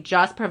respond. They've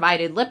just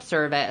provided lip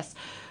service.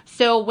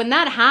 So when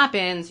that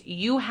happens,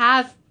 you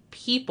have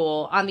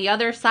people on the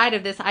other side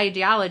of this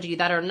ideology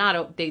that are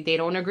not, they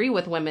don't agree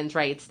with women's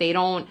rights. They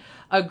don't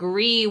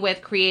agree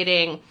with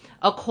creating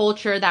a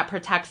culture that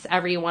protects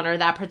everyone or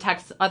that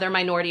protects other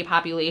minority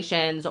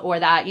populations or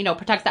that,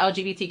 protects the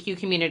LGBTQ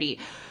community.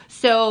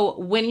 So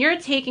when you're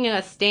taking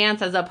a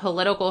stance as a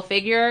political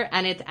figure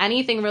and it's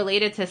anything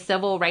related to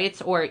civil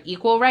rights or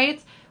equal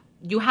rights,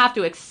 you have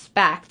to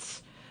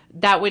expect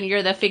that when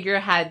you're the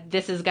figurehead,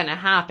 this is going to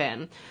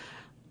happen.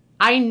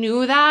 I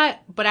knew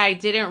that, but I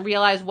didn't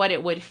realize what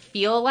it would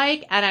feel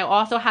like. And I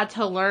also had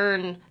to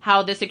learn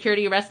how the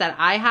security risks that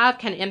I have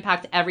can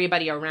impact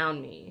everybody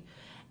around me.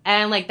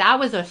 And that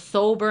was a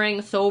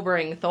sobering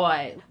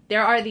thought.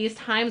 There are these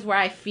times where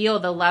I feel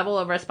the level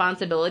of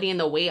responsibility and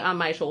the weight on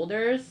my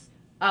shoulders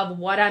of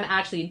what I'm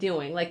actually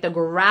doing, the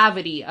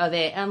gravity of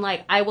it. And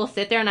I will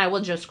sit there and I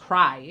will just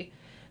cry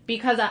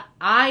because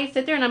I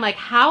sit there and I'm like,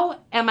 how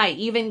am I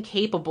even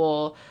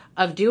capable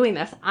of doing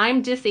this?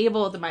 I'm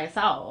disabled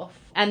myself.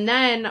 And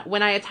then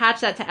when I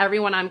attach that to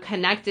everyone I'm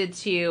connected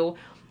to,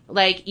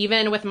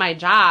 even with my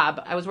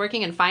job, I was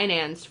working in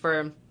finance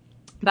for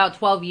about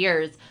 12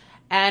 years.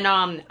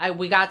 And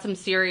we got some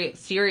serious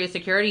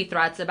security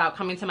threats about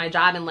coming to my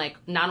job and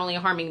not only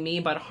harming me,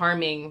 but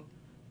harming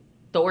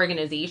the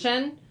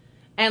organization.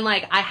 And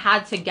I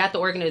had to get the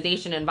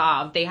organization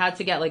involved. They had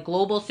to get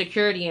global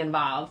security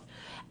involved.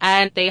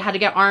 And they had to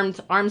get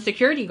armed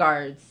security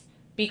guards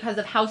because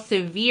of how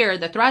severe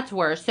the threats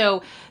were.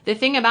 So the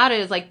thing about it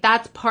is, like,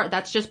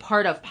 that's just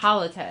part of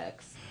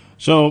politics.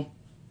 So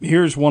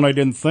here's one I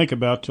didn't think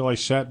about till I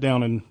sat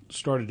down and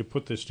started to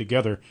put this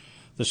together.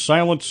 The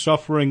silent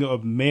suffering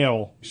of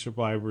male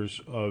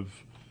survivors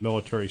of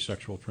military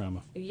sexual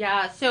trauma.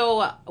 Yeah,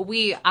 so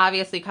we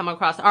obviously come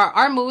across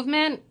our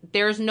movement.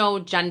 There's no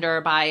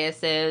gender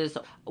biases.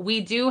 We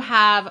do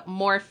have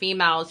more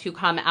females who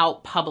come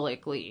out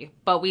publicly,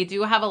 but we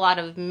do have a lot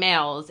of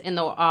males in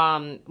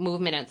the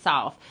movement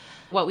itself.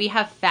 What we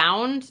have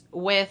found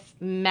with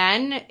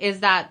men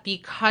is that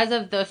because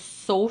of the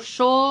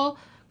social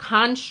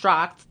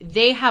construct,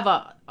 they have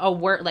a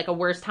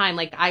worse time.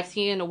 Like, I've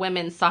seen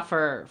women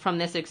suffer from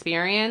this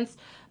experience.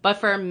 But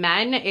for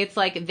men, it's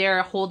like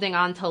they're holding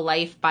on to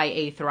life by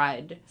a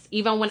thread.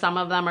 Even when some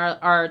of them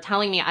are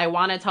telling me, I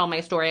want to tell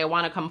my story, I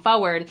want to come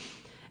forward.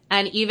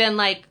 And even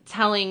like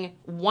telling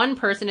one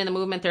person in the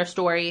movement their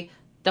story,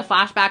 the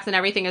flashbacks and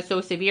everything is so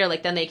severe,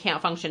 like then they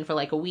can't function for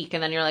like a week.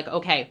 And then you're like,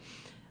 okay,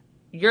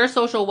 your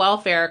social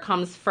welfare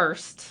comes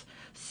first.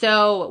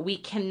 So we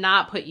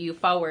cannot put you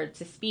forward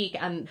to speak.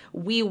 And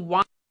we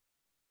want.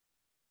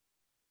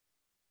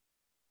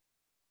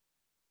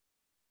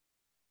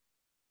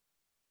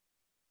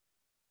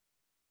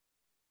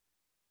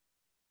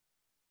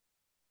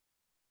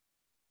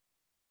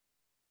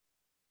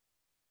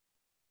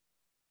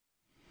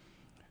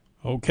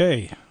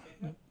 Okay.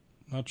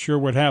 Not sure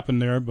what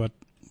happened there, but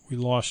we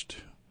lost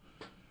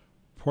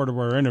part of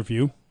our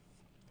interview.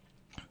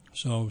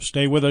 So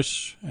stay with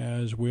us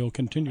as we'll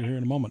continue here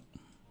in a moment.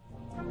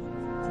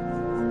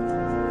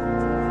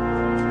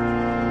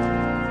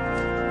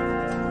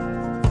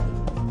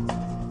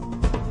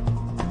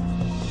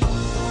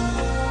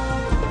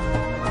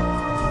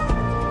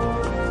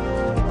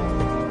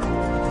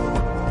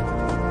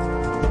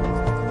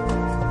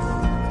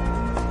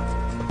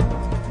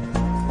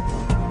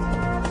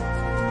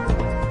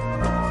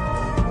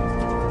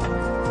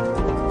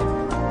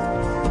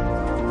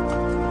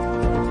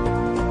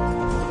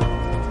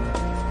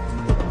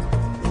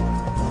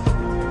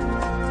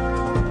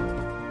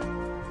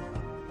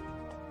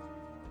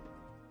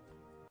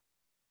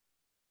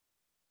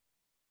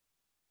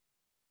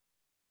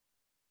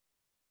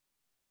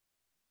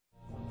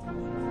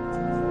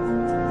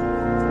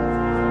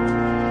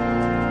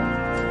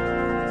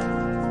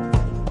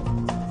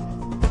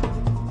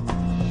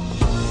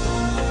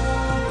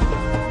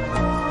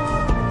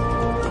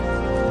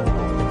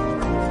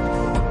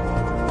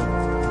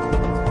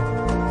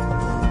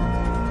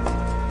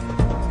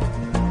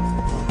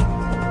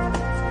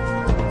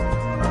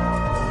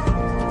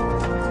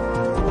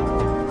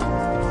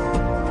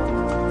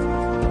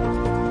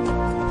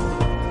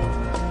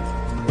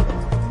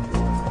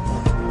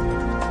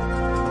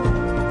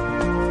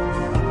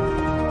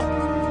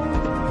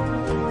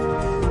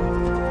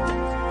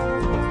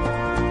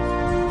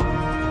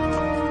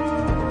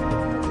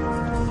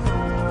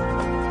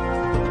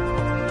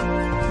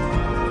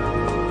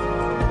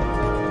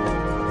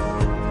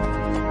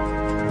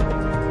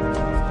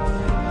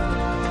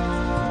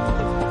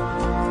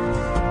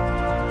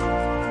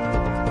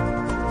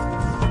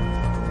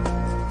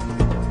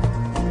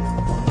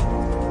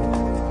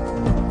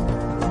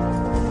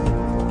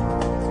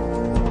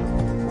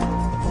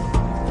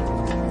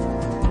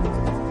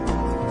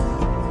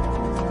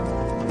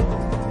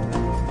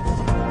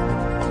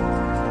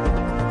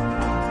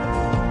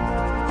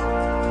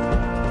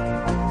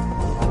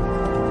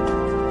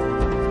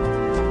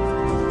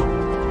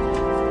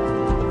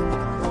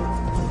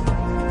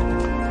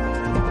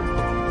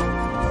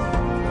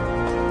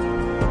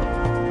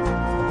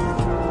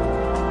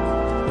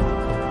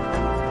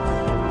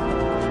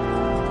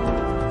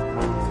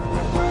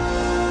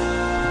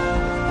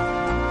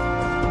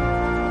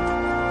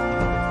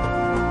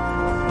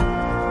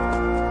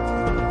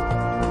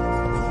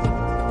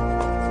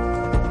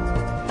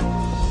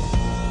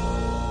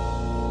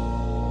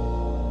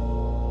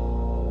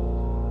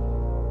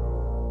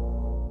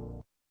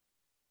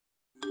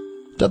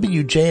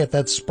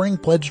 WJFF's Spring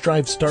Pledge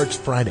Drive starts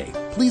Friday.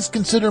 Please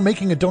consider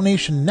making a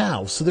donation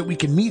now so that we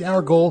can meet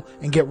our goal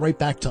and get right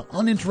back to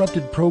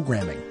uninterrupted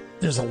programming.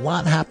 There's a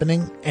lot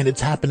happening, and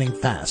it's happening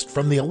fast.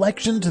 From the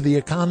election to the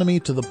economy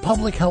to the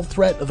public health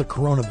threat of the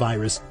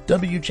coronavirus,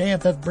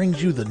 WJFF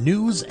brings you the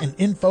news and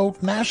info,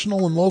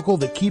 national and local,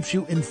 that keeps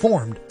you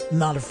informed,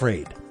 not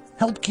afraid.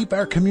 Help keep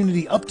our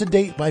community up to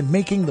date by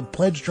making the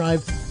pledge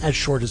drive as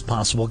short as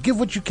possible. Give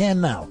what you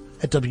can now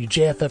at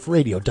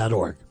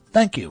WJFFradio.org.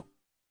 Thank you.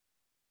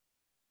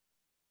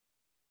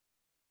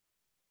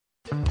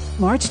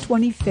 March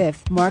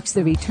 25th marks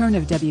the return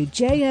of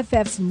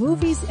WJFF's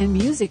movies and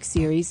music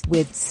series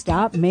with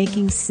Stop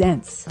Making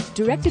Sense.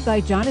 Directed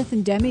by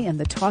Jonathan Demme and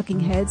the Talking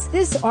Heads,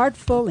 this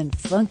artful and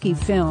funky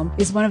film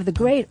is one of the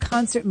great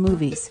concert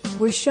movies.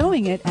 We're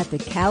showing it at the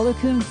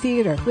Callicoon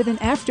Theater with an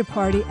after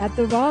party at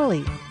the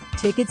Raleigh.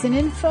 Tickets and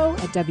info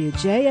at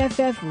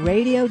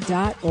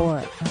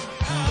WJFFradio.org.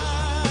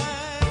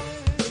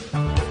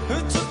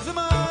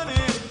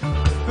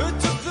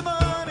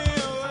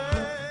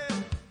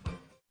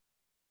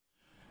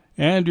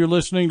 And you're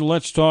listening to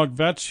Let's Talk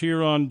Vets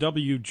here on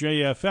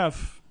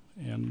WJFF.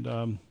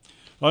 And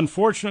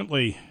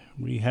unfortunately,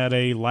 we had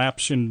a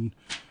lapse in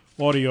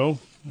audio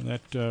in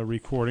that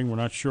recording. We're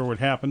not sure what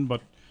happened,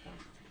 but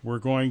we're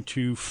going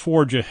to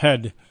forge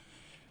ahead.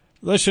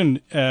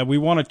 Listen, we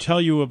want to tell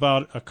you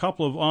about a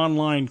couple of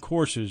online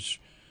courses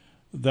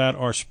that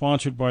are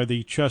sponsored by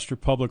the Chester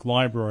Public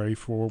Library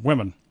for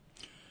women.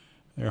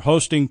 They're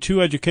hosting 2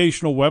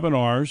 educational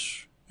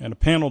webinars and a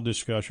panel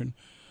discussion.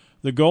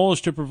 The goal is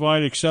to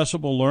provide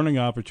accessible learning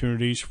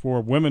opportunities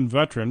for women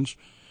veterans.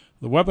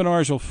 The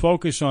webinars will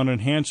focus on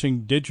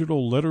enhancing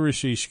digital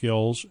literacy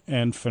skills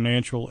and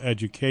financial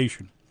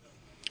education.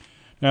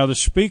 Now, the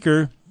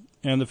speaker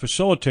and the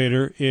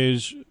facilitator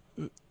is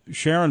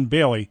Sharon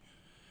Bailey.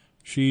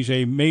 She's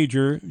a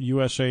major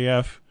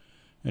USAF,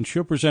 and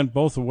she'll present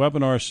both the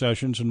webinar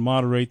sessions and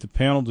moderate the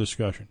panel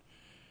discussion.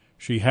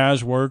 She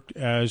has worked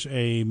as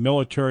a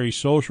military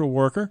social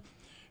worker,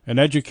 an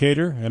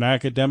educator, an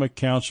academic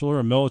counselor,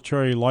 a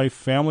military life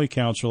family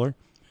counselor,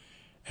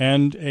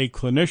 and a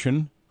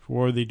clinician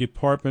for the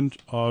Department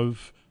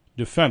of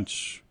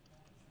Defense,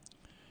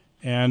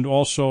 and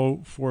also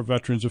for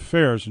Veterans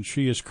Affairs. And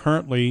she is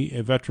currently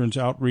a Veterans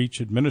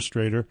Outreach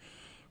Administrator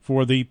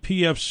for the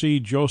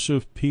PFC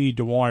Joseph P.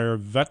 Dwyer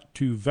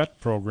Vet-to-Vet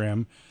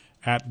program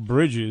at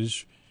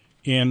Bridges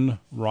in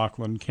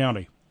Rockland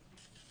County.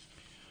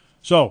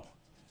 So,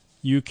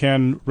 you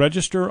can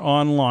register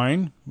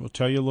online. We'll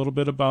tell you a little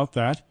bit about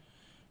that.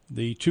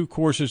 The 2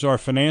 courses are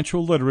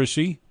Financial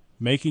Literacy,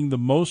 Making the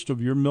Most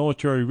of Your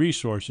Military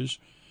Resources,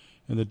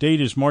 and the date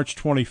is March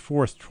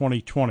 24th,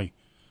 2020.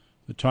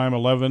 The time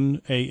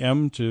 11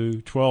 a.m.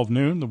 to 12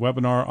 noon. The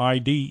webinar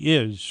ID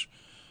is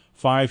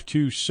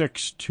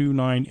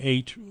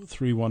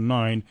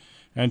 526-298-319.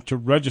 And to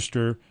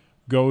register,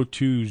 go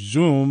to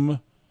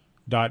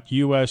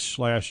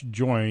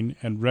zoom.us/join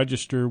and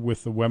register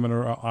with the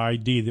webinar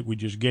ID that we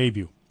just gave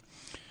you.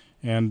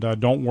 And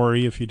don't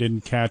worry if you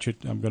didn't catch it.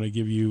 I'm going to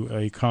give you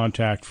a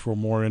contact for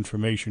more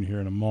information here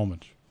in a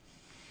moment.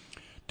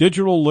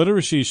 Digital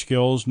literacy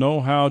skills: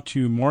 know how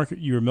to market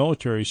your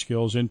military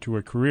skills into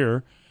a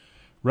career,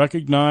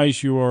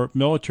 recognize your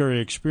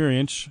military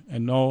experience,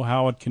 and know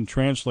how it can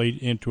translate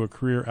into a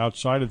career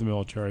outside of the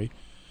military.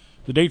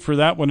 The date for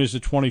that one is the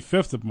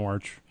 25th of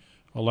March,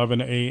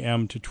 11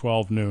 a.m. to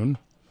 12 noon.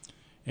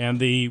 And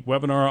the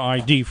webinar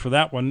ID for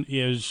that one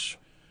is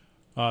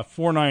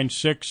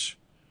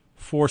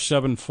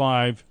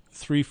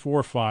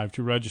 496-475-345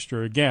 to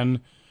register.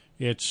 Again,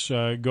 it's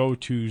go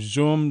to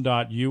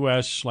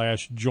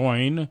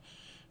zoom.us/join,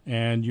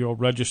 and you'll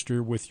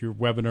register with your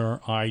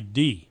webinar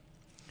ID.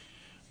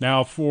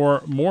 Now,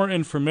 for more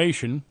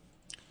information,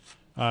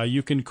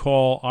 you can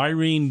call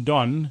Irene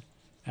Dunn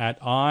at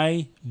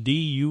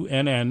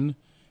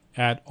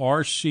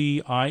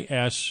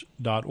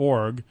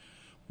idunn@rcis.org,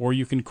 or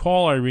you can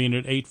call Irene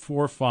at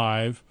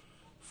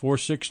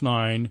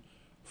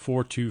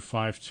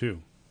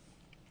 845-469-4252.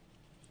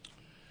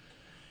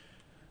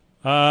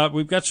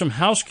 We've got some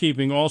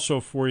housekeeping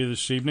also for you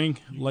this evening.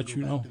 Let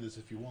you know. This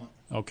if you want.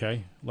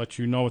 Okay. Let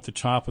you know at the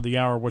top of the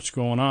hour what's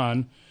going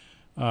on.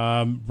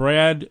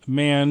 Brad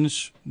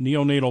Mann's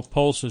Neonatal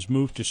Pulse has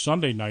moved to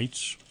Sunday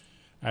nights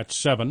at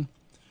 7.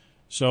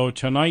 So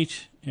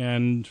tonight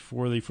and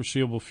for the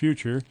foreseeable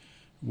future,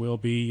 we'll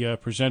be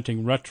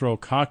presenting Retro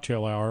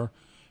Cocktail Hour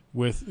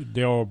with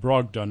Daryl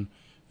Brogdon.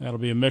 That'll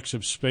be a mix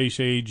of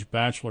space-age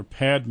bachelor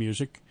pad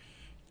music,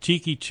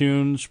 tiki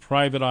tunes,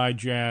 private eye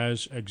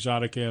jazz,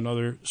 exotica, and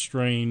other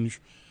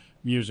strange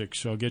music.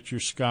 So get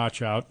your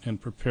scotch out and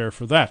prepare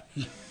for that.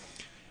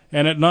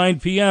 And at 9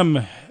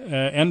 p.m.,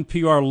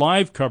 NPR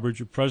live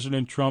coverage of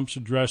President Trump's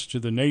address to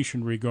the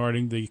nation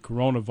regarding the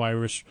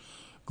coronavirus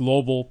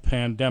global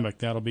pandemic.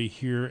 That'll be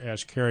here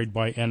as carried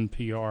by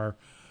NPR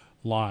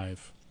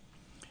Live.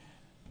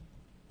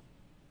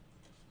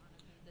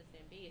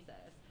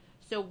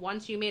 So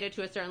once you made it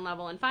to a certain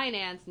level in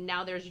finance,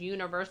 now there's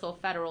universal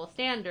federal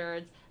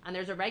standards, and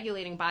there's a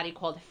regulating body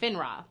called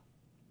FINRA.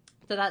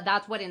 So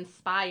that's what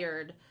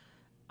inspired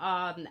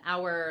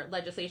our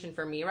legislation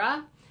for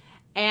MIRA.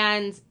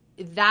 And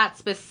that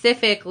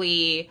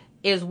specifically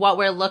is what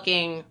we're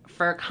looking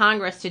for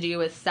Congress to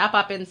do, is step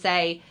up and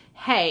say,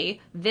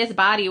 hey, this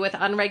body with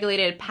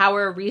unregulated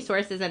power,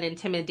 resources, and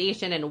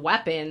intimidation and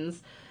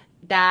weapons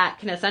that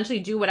can essentially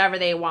do whatever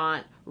they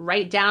want,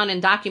 write down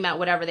and document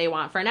whatever they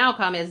want for an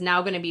outcome, is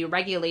now going to be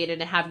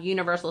regulated and have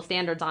universal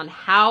standards on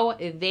how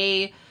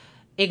they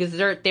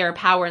exert their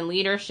power and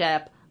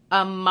leadership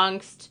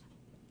amongst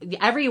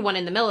everyone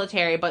in the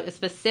military, but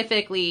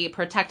specifically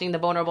protecting the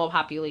vulnerable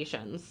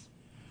populations.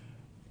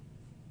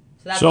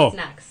 So that's what's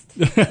next.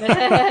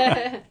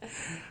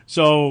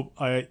 So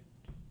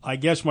I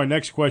guess my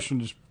next question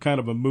is kind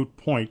of a moot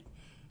point.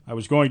 I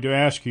was going to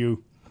ask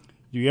you,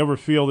 do you ever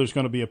feel there's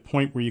going to be a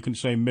point where you can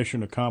say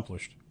mission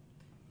accomplished?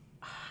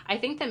 I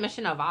think the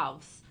mission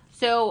evolves.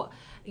 So,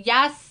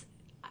 yes,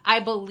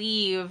 I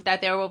believe that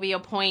there will be a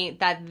point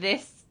that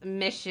this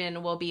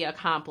mission will be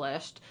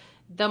accomplished.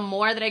 the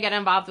more that I get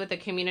involved with the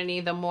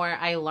community, the more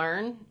I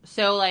learn.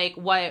 So like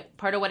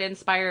part of what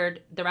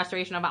inspired the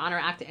Restoration of Honor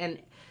Act and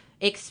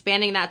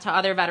expanding that to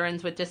other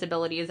veterans with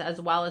disabilities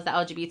as well as the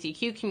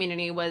LGBTQ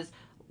community was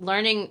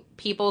learning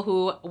people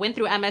who went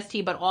through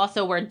MST but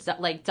also were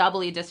like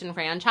doubly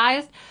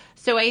disenfranchised.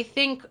 So I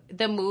think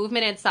the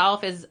movement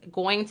itself is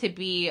going to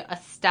be a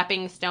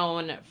stepping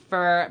stone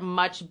for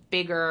much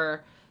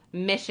bigger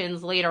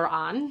missions later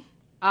on.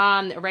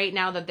 Right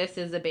now that this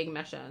is a big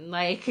mission,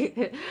 like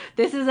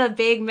this is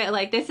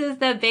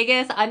the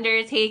biggest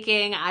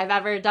undertaking I've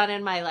ever done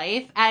in my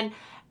life. And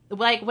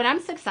like when I'm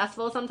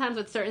successful sometimes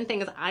with certain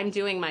things I'm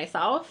doing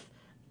myself,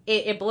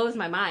 it blows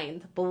my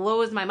mind.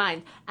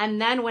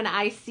 And then when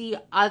I see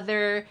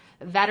other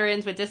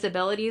veterans with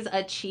disabilities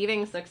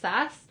achieving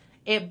success,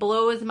 it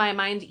blows my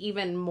mind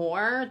even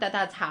more that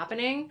that's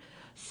happening.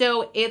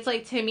 So it's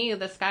like, to me,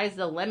 the sky's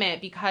the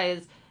limit,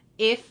 because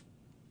if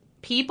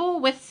people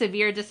with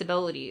severe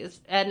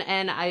disabilities,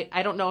 and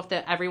I don't know if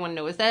everyone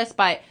knows this,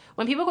 but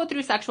when people go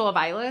through sexual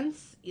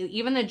violence,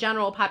 even the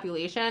general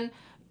population,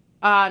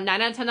 9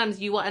 out of 10 times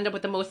you will end up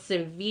with the most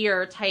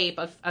severe type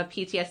of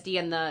PTSD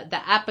in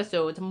the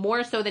episodes,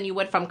 more so than you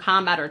would from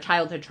combat or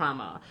childhood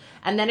trauma.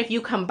 And then if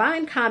you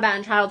combine combat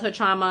and childhood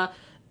trauma,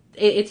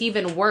 it's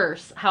even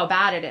worse how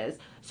bad it is.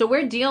 So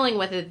we're dealing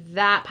with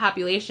that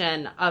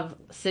population of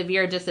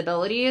severe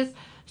disabilities.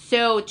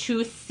 So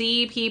to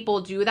see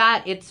people do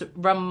that, it's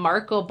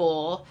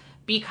remarkable,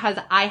 because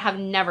I have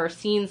never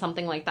seen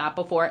something like that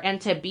before. And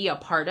to be a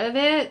part of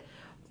it,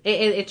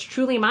 it's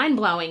truly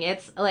mind-blowing.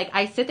 It's like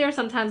I sit there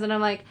sometimes and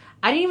I'm like,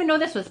 I didn't even know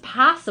this was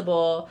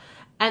possible.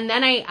 And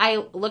then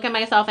I look at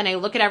myself and I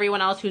look at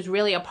everyone else who's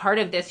really a part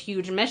of this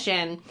huge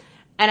mission,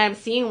 and I'm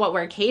seeing what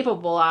we're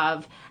capable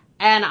of,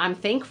 and I'm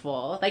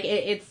thankful. Like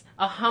it's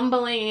a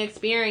humbling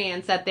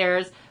experience that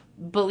there's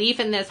belief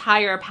in this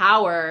higher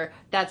power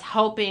that's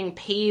helping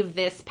pave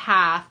this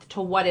path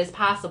to what is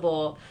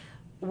possible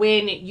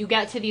when you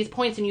get to these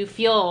points and you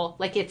feel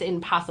like it's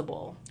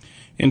impossible.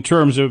 In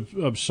terms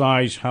of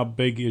size, how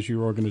big is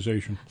your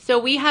organization? So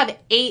we have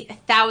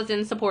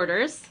 8,000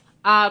 supporters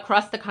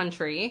across the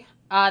country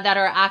that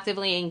are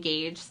actively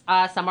engaged.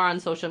 Some are on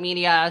social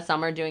media,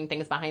 some are doing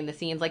things behind the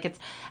scenes. Like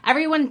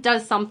everyone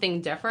does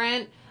something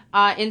different.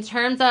 In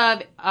terms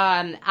of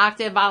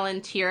active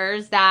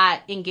volunteers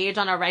that engage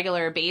on a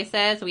regular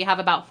basis, we have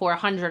about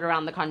 400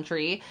 around the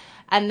country.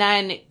 And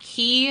then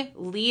key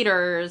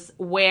leaders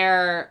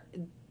where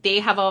they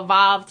have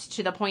evolved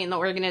to the point in the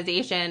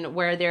organization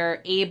where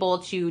they're able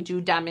to do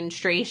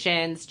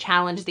demonstrations,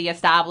 challenge the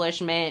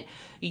establishment,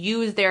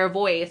 use their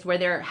voice, where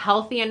they're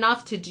healthy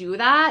enough to do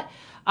that.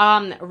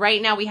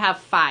 Right now we have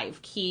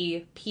 5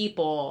 key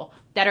people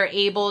that are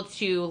able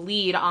to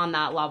lead on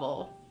that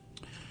level.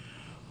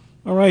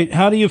 All right.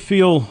 How do you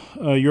feel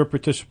your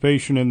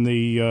participation in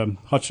the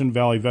Hudson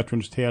Valley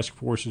Veterans Task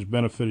Force has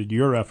benefited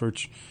your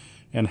efforts,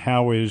 and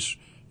how is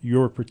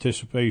your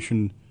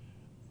participation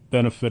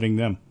benefiting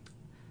them?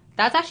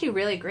 That's actually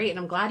really great, and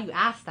I'm glad you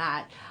asked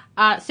that.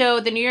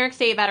 So the New York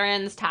State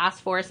Veterans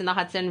Task Force in the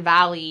Hudson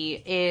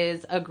Valley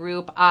is a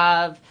group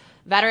of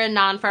veteran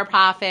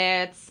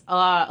non-for-profits,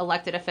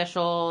 elected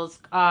officials,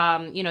 there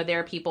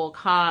are people,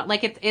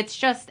 it's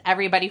just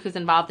everybody who's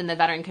involved in the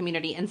veteran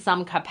community in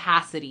some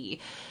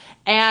capacity.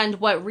 And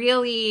what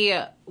really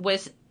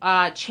was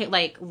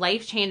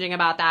life-changing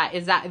about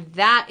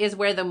that is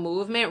where the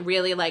movement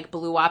really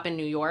blew up in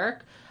New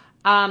York.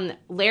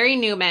 Larry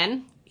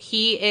Newman,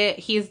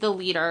 he's the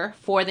leader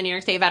for the New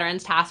York State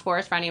Veterans Task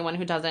Force, for anyone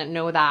who doesn't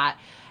know that.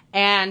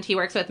 And he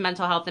works with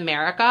Mental Health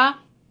America.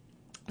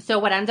 So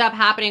what ended up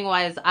happening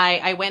was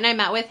I went and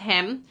I met with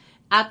him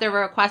at the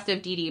request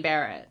of Dee Dee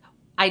Barrett.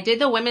 I did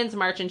the Women's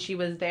March and she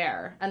was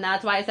there. And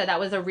that's why I said that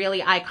was a really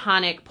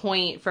iconic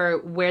point for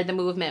where the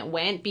movement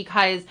went,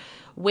 because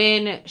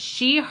when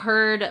she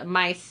heard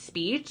my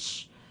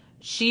speech,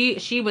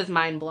 she was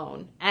mind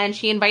blown, and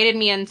she invited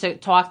me in to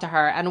talk to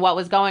her. And what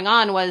was going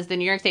on was the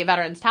New York State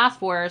Veterans Task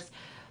Force,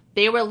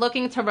 they were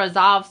looking to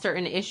resolve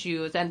certain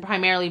issues, and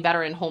primarily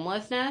veteran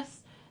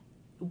homelessness.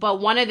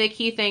 But one of the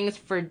key things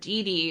for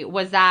Dee Dee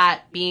was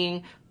that,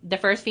 being the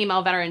first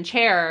female veteran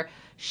chair,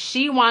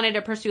 she wanted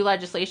to pursue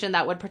legislation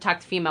that would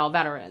protect female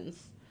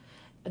veterans.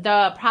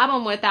 The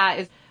problem with that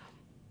is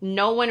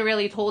no one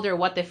really told her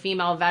what the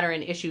female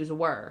veteran issues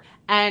were.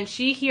 And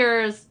she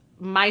hears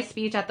my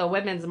speech at the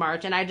Women's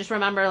March, and I just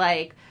remember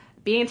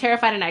being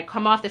terrified, and I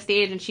come off the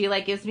stage and she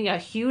gives me a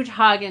huge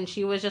hug, and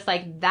she was just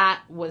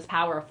that was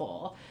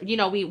powerful.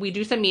 We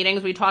do some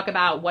meetings, we talk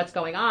about what's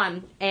going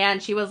on,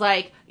 and she was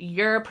like,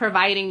 you're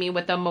providing me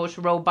with the most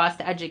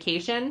robust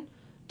education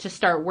to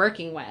start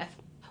working with.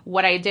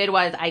 What I did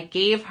was I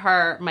gave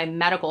her my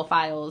medical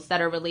files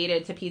that are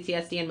related to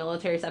PTSD and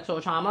military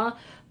sexual trauma,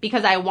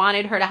 because I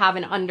wanted her to have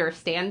an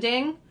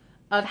understanding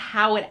of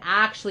how it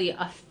actually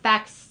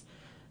affects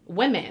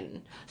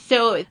women.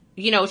 So,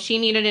 she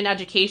needed an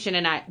education,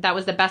 and that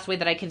was the best way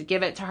that I could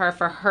give it to her,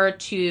 for her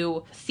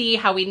to see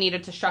how we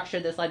needed to structure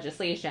this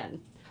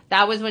legislation.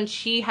 That was when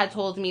she had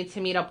told me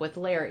to meet up with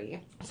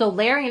Larry. So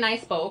Larry and I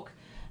spoke,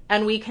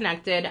 and we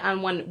connected.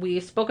 And when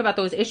we spoke about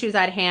those issues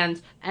at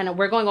hand, and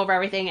we're going over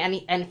everything,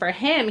 and for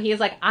him, he's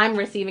like, I'm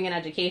receiving an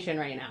education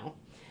right now.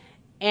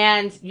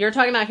 And you're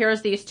talking about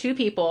here's these two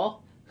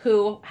people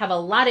who have a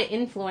lot of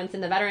influence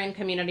in the veteran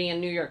community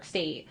in New York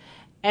State.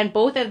 And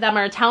both of them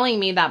are telling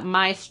me that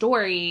my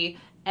story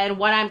and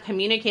what I'm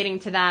communicating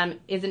to them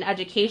is an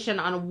education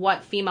on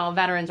what female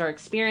veterans are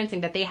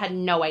experiencing that they had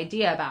no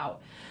idea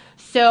about.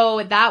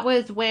 So that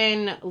was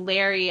when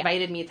Larry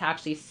invited me to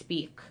actually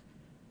speak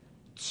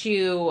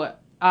to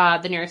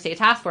the New York State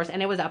Task Force,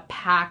 and it was a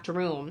packed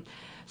room.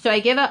 So I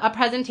give a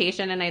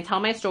presentation and I tell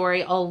my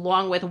story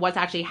along with what's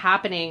actually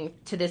happening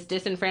to this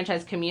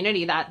disenfranchised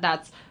community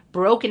that's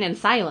broken in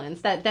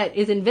silence, that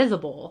is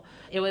invisible.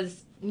 It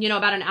was,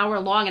 about an hour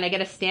long, and I get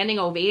a standing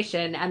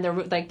ovation, and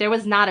there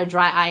was not a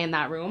dry eye in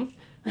that room,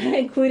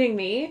 including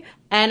me.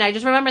 And I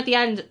just remember at the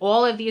end,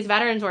 all of these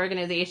veterans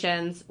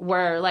organizations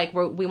were like,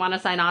 we want to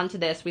sign on to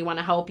this. We want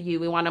to help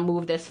you. We want to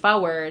move this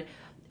forward.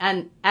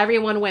 And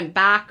everyone went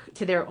back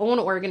to their own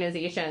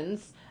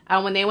organizations.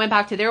 And when they went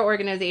back to their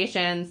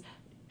organizations,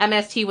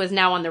 MST was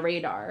now on the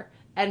radar.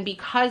 And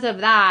because of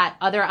that,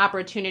 other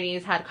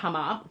opportunities had come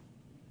up,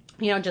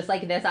 just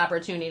like this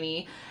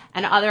opportunity.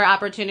 And other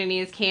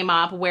opportunities came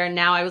up where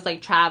now I was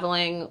like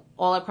traveling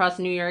all across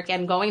New York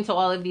and going to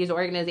all of these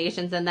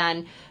organizations, and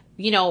then,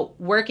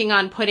 working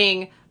on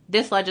putting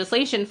this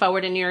legislation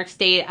forward in New York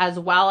State, as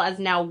well as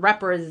now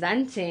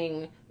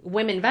representing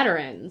women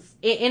veterans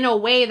in a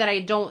way that I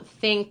don't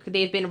think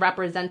they've been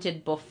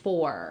represented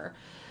before.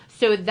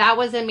 So that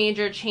was a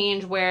major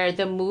change where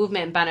the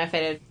movement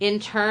benefited. In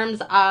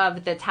terms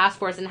of the task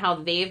force and how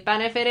they've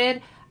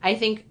benefited, I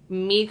think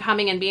me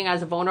coming and being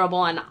as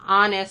vulnerable and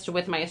honest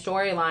with my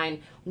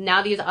storyline,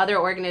 now these other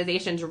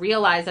organizations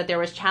realize that there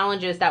was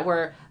challenges that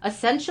were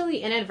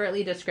essentially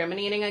inadvertently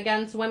discriminating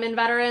against women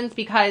veterans,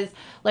 because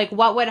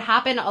what would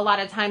happen a lot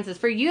of times is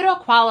for you to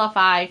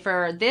qualify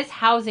for this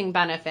housing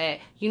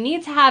benefit, you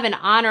need to have an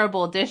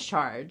honorable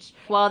discharge.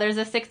 Well, there's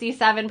a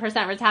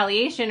 67%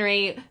 retaliation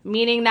rate,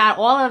 meaning that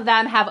all of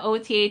them have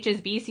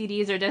OTHs,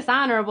 BCDs, or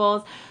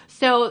dishonorables.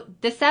 So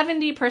the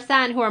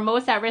 70% who are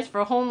most at risk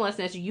for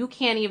homelessness, you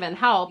can't even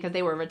help because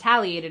they were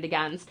retaliated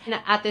against. And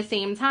at the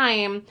same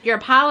time, your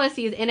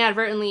policy is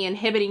inadvertently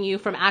inhibiting you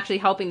from actually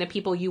helping the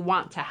people you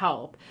want to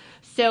help.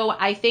 So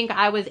I think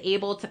I was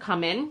able to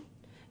come in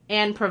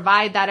and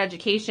provide that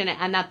education,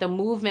 and that the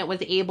movement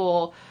was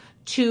able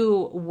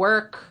to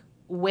work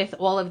with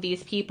all of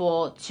these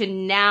people to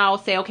now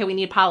say, okay, we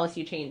need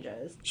policy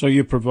changes. So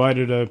you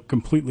provided a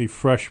completely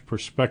fresh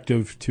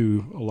perspective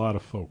to a lot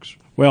of folks.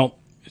 Well,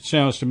 it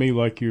sounds to me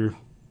like you're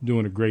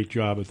doing a great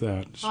job at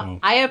that. So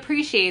I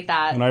appreciate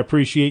that. And I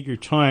appreciate your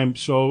time.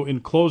 So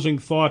in closing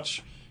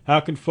thoughts, how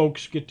can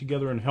folks get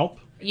together and help?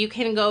 You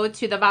can go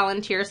to the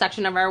volunteer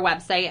section of our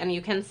website and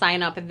you can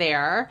sign up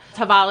there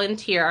to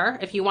volunteer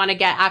if you want to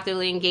get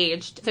actively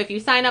engaged. So if you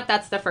sign up,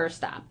 that's the first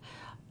step.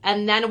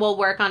 And then we'll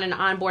work on an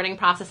onboarding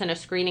process and a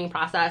screening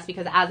process,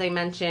 because as I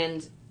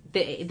mentioned,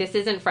 this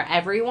isn't for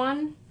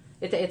everyone.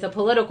 It's a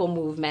political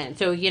movement.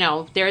 So,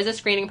 there is a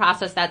screening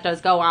process that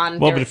does go on.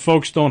 Well, but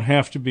folks don't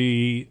have to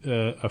be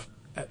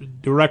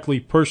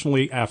directly,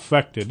 personally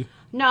affected.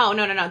 No.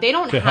 They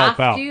don't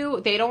have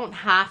to. They don't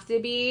have to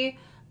be.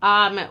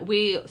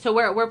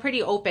 We're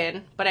pretty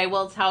open, but I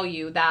will tell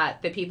you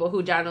that the people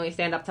who generally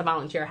stand up to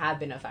volunteer have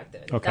been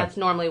affected. Okay. That's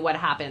normally what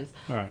happens.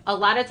 All right. A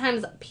lot of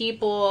times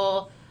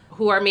people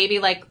who are maybe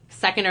like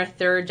second or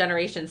third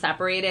generation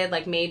separated,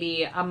 like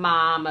maybe a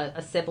mom,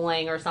 a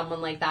sibling, or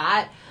someone like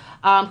that,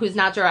 who's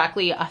not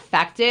directly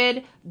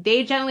affected,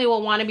 they generally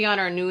will want to be on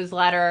our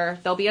newsletter.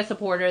 They'll be a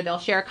supporter. They'll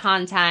share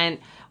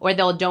content, or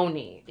they'll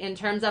donate. In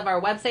terms of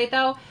our website,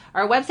 though,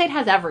 our website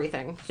has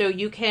everything. So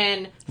you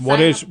can... What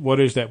is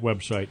that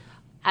website?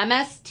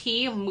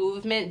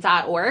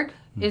 mstmovement.org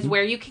is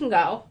where you can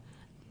go.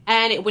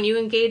 And when you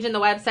engage in the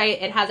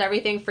website, it has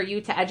everything for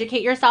you to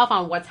educate yourself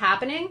on what's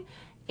happening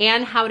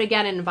and how to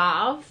get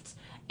involved.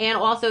 And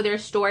also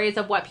there's stories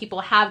of what people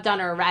have done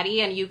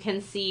already, and you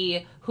can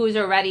see who's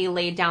already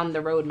laid down the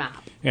roadmap.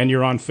 And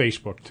you're on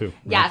Facebook, too. Right?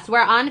 Yes, we're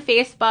on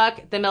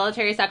Facebook, the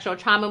Military Sexual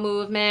Trauma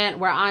Movement.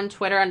 We're on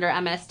Twitter under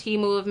MST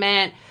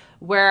Movement.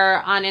 We're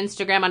on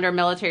Instagram under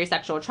Military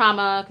Sexual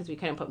Trauma, because we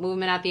couldn't put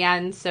movement at the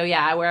end. So,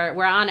 yeah,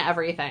 we're on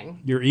everything.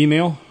 Your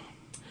email?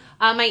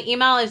 My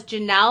email is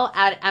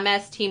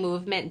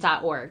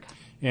janelle@mstmovement.org.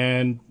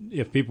 And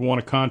if people want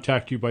to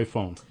contact you by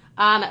phone?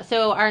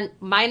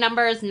 My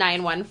number is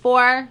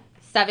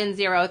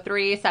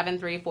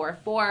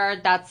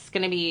 914-703-7344. That's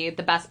going to be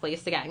the best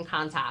place to get in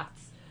contact.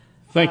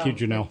 Thank you,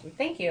 Janelle.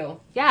 Thank you.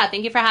 Yeah,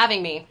 thank you for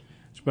having me.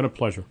 It's been a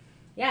pleasure.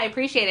 Yeah, I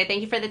appreciate it.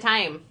 Thank you for the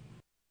time.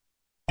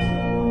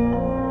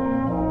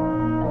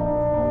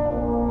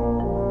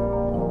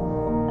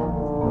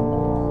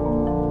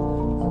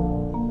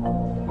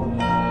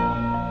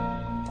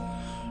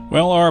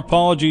 Well, our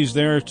apologies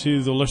there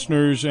to the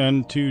listeners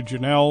and to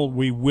Janelle.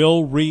 We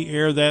will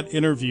re-air that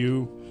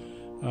interview.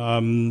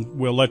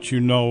 We'll let you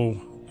know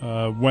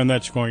when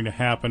that's going to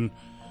happen.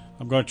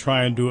 I'm going to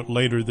try and do it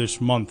later this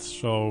month,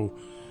 so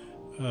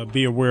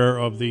be aware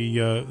of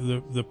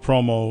the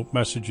promo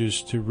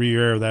messages to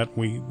re-air that.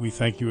 We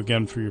thank you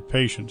again for your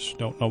patience.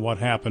 Don't know what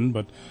happened,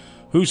 but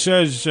who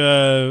says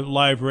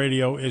live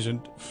radio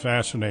isn't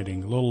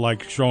fascinating? A little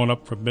like showing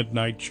up for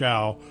midnight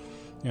chow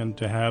and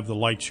to have the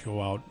lights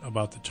go out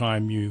about the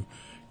time you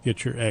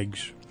get your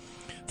eggs.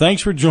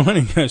 Thanks for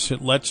joining us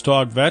at Let's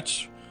Talk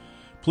Vets.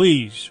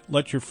 Please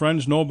let your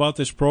friends know about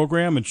this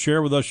program and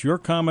share with us your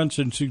comments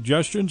and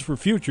suggestions for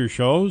future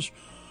shows.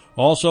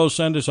 Also,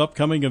 send us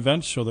upcoming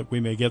events so that we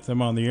may get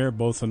them on the air,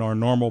 both in our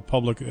normal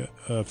public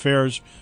affairs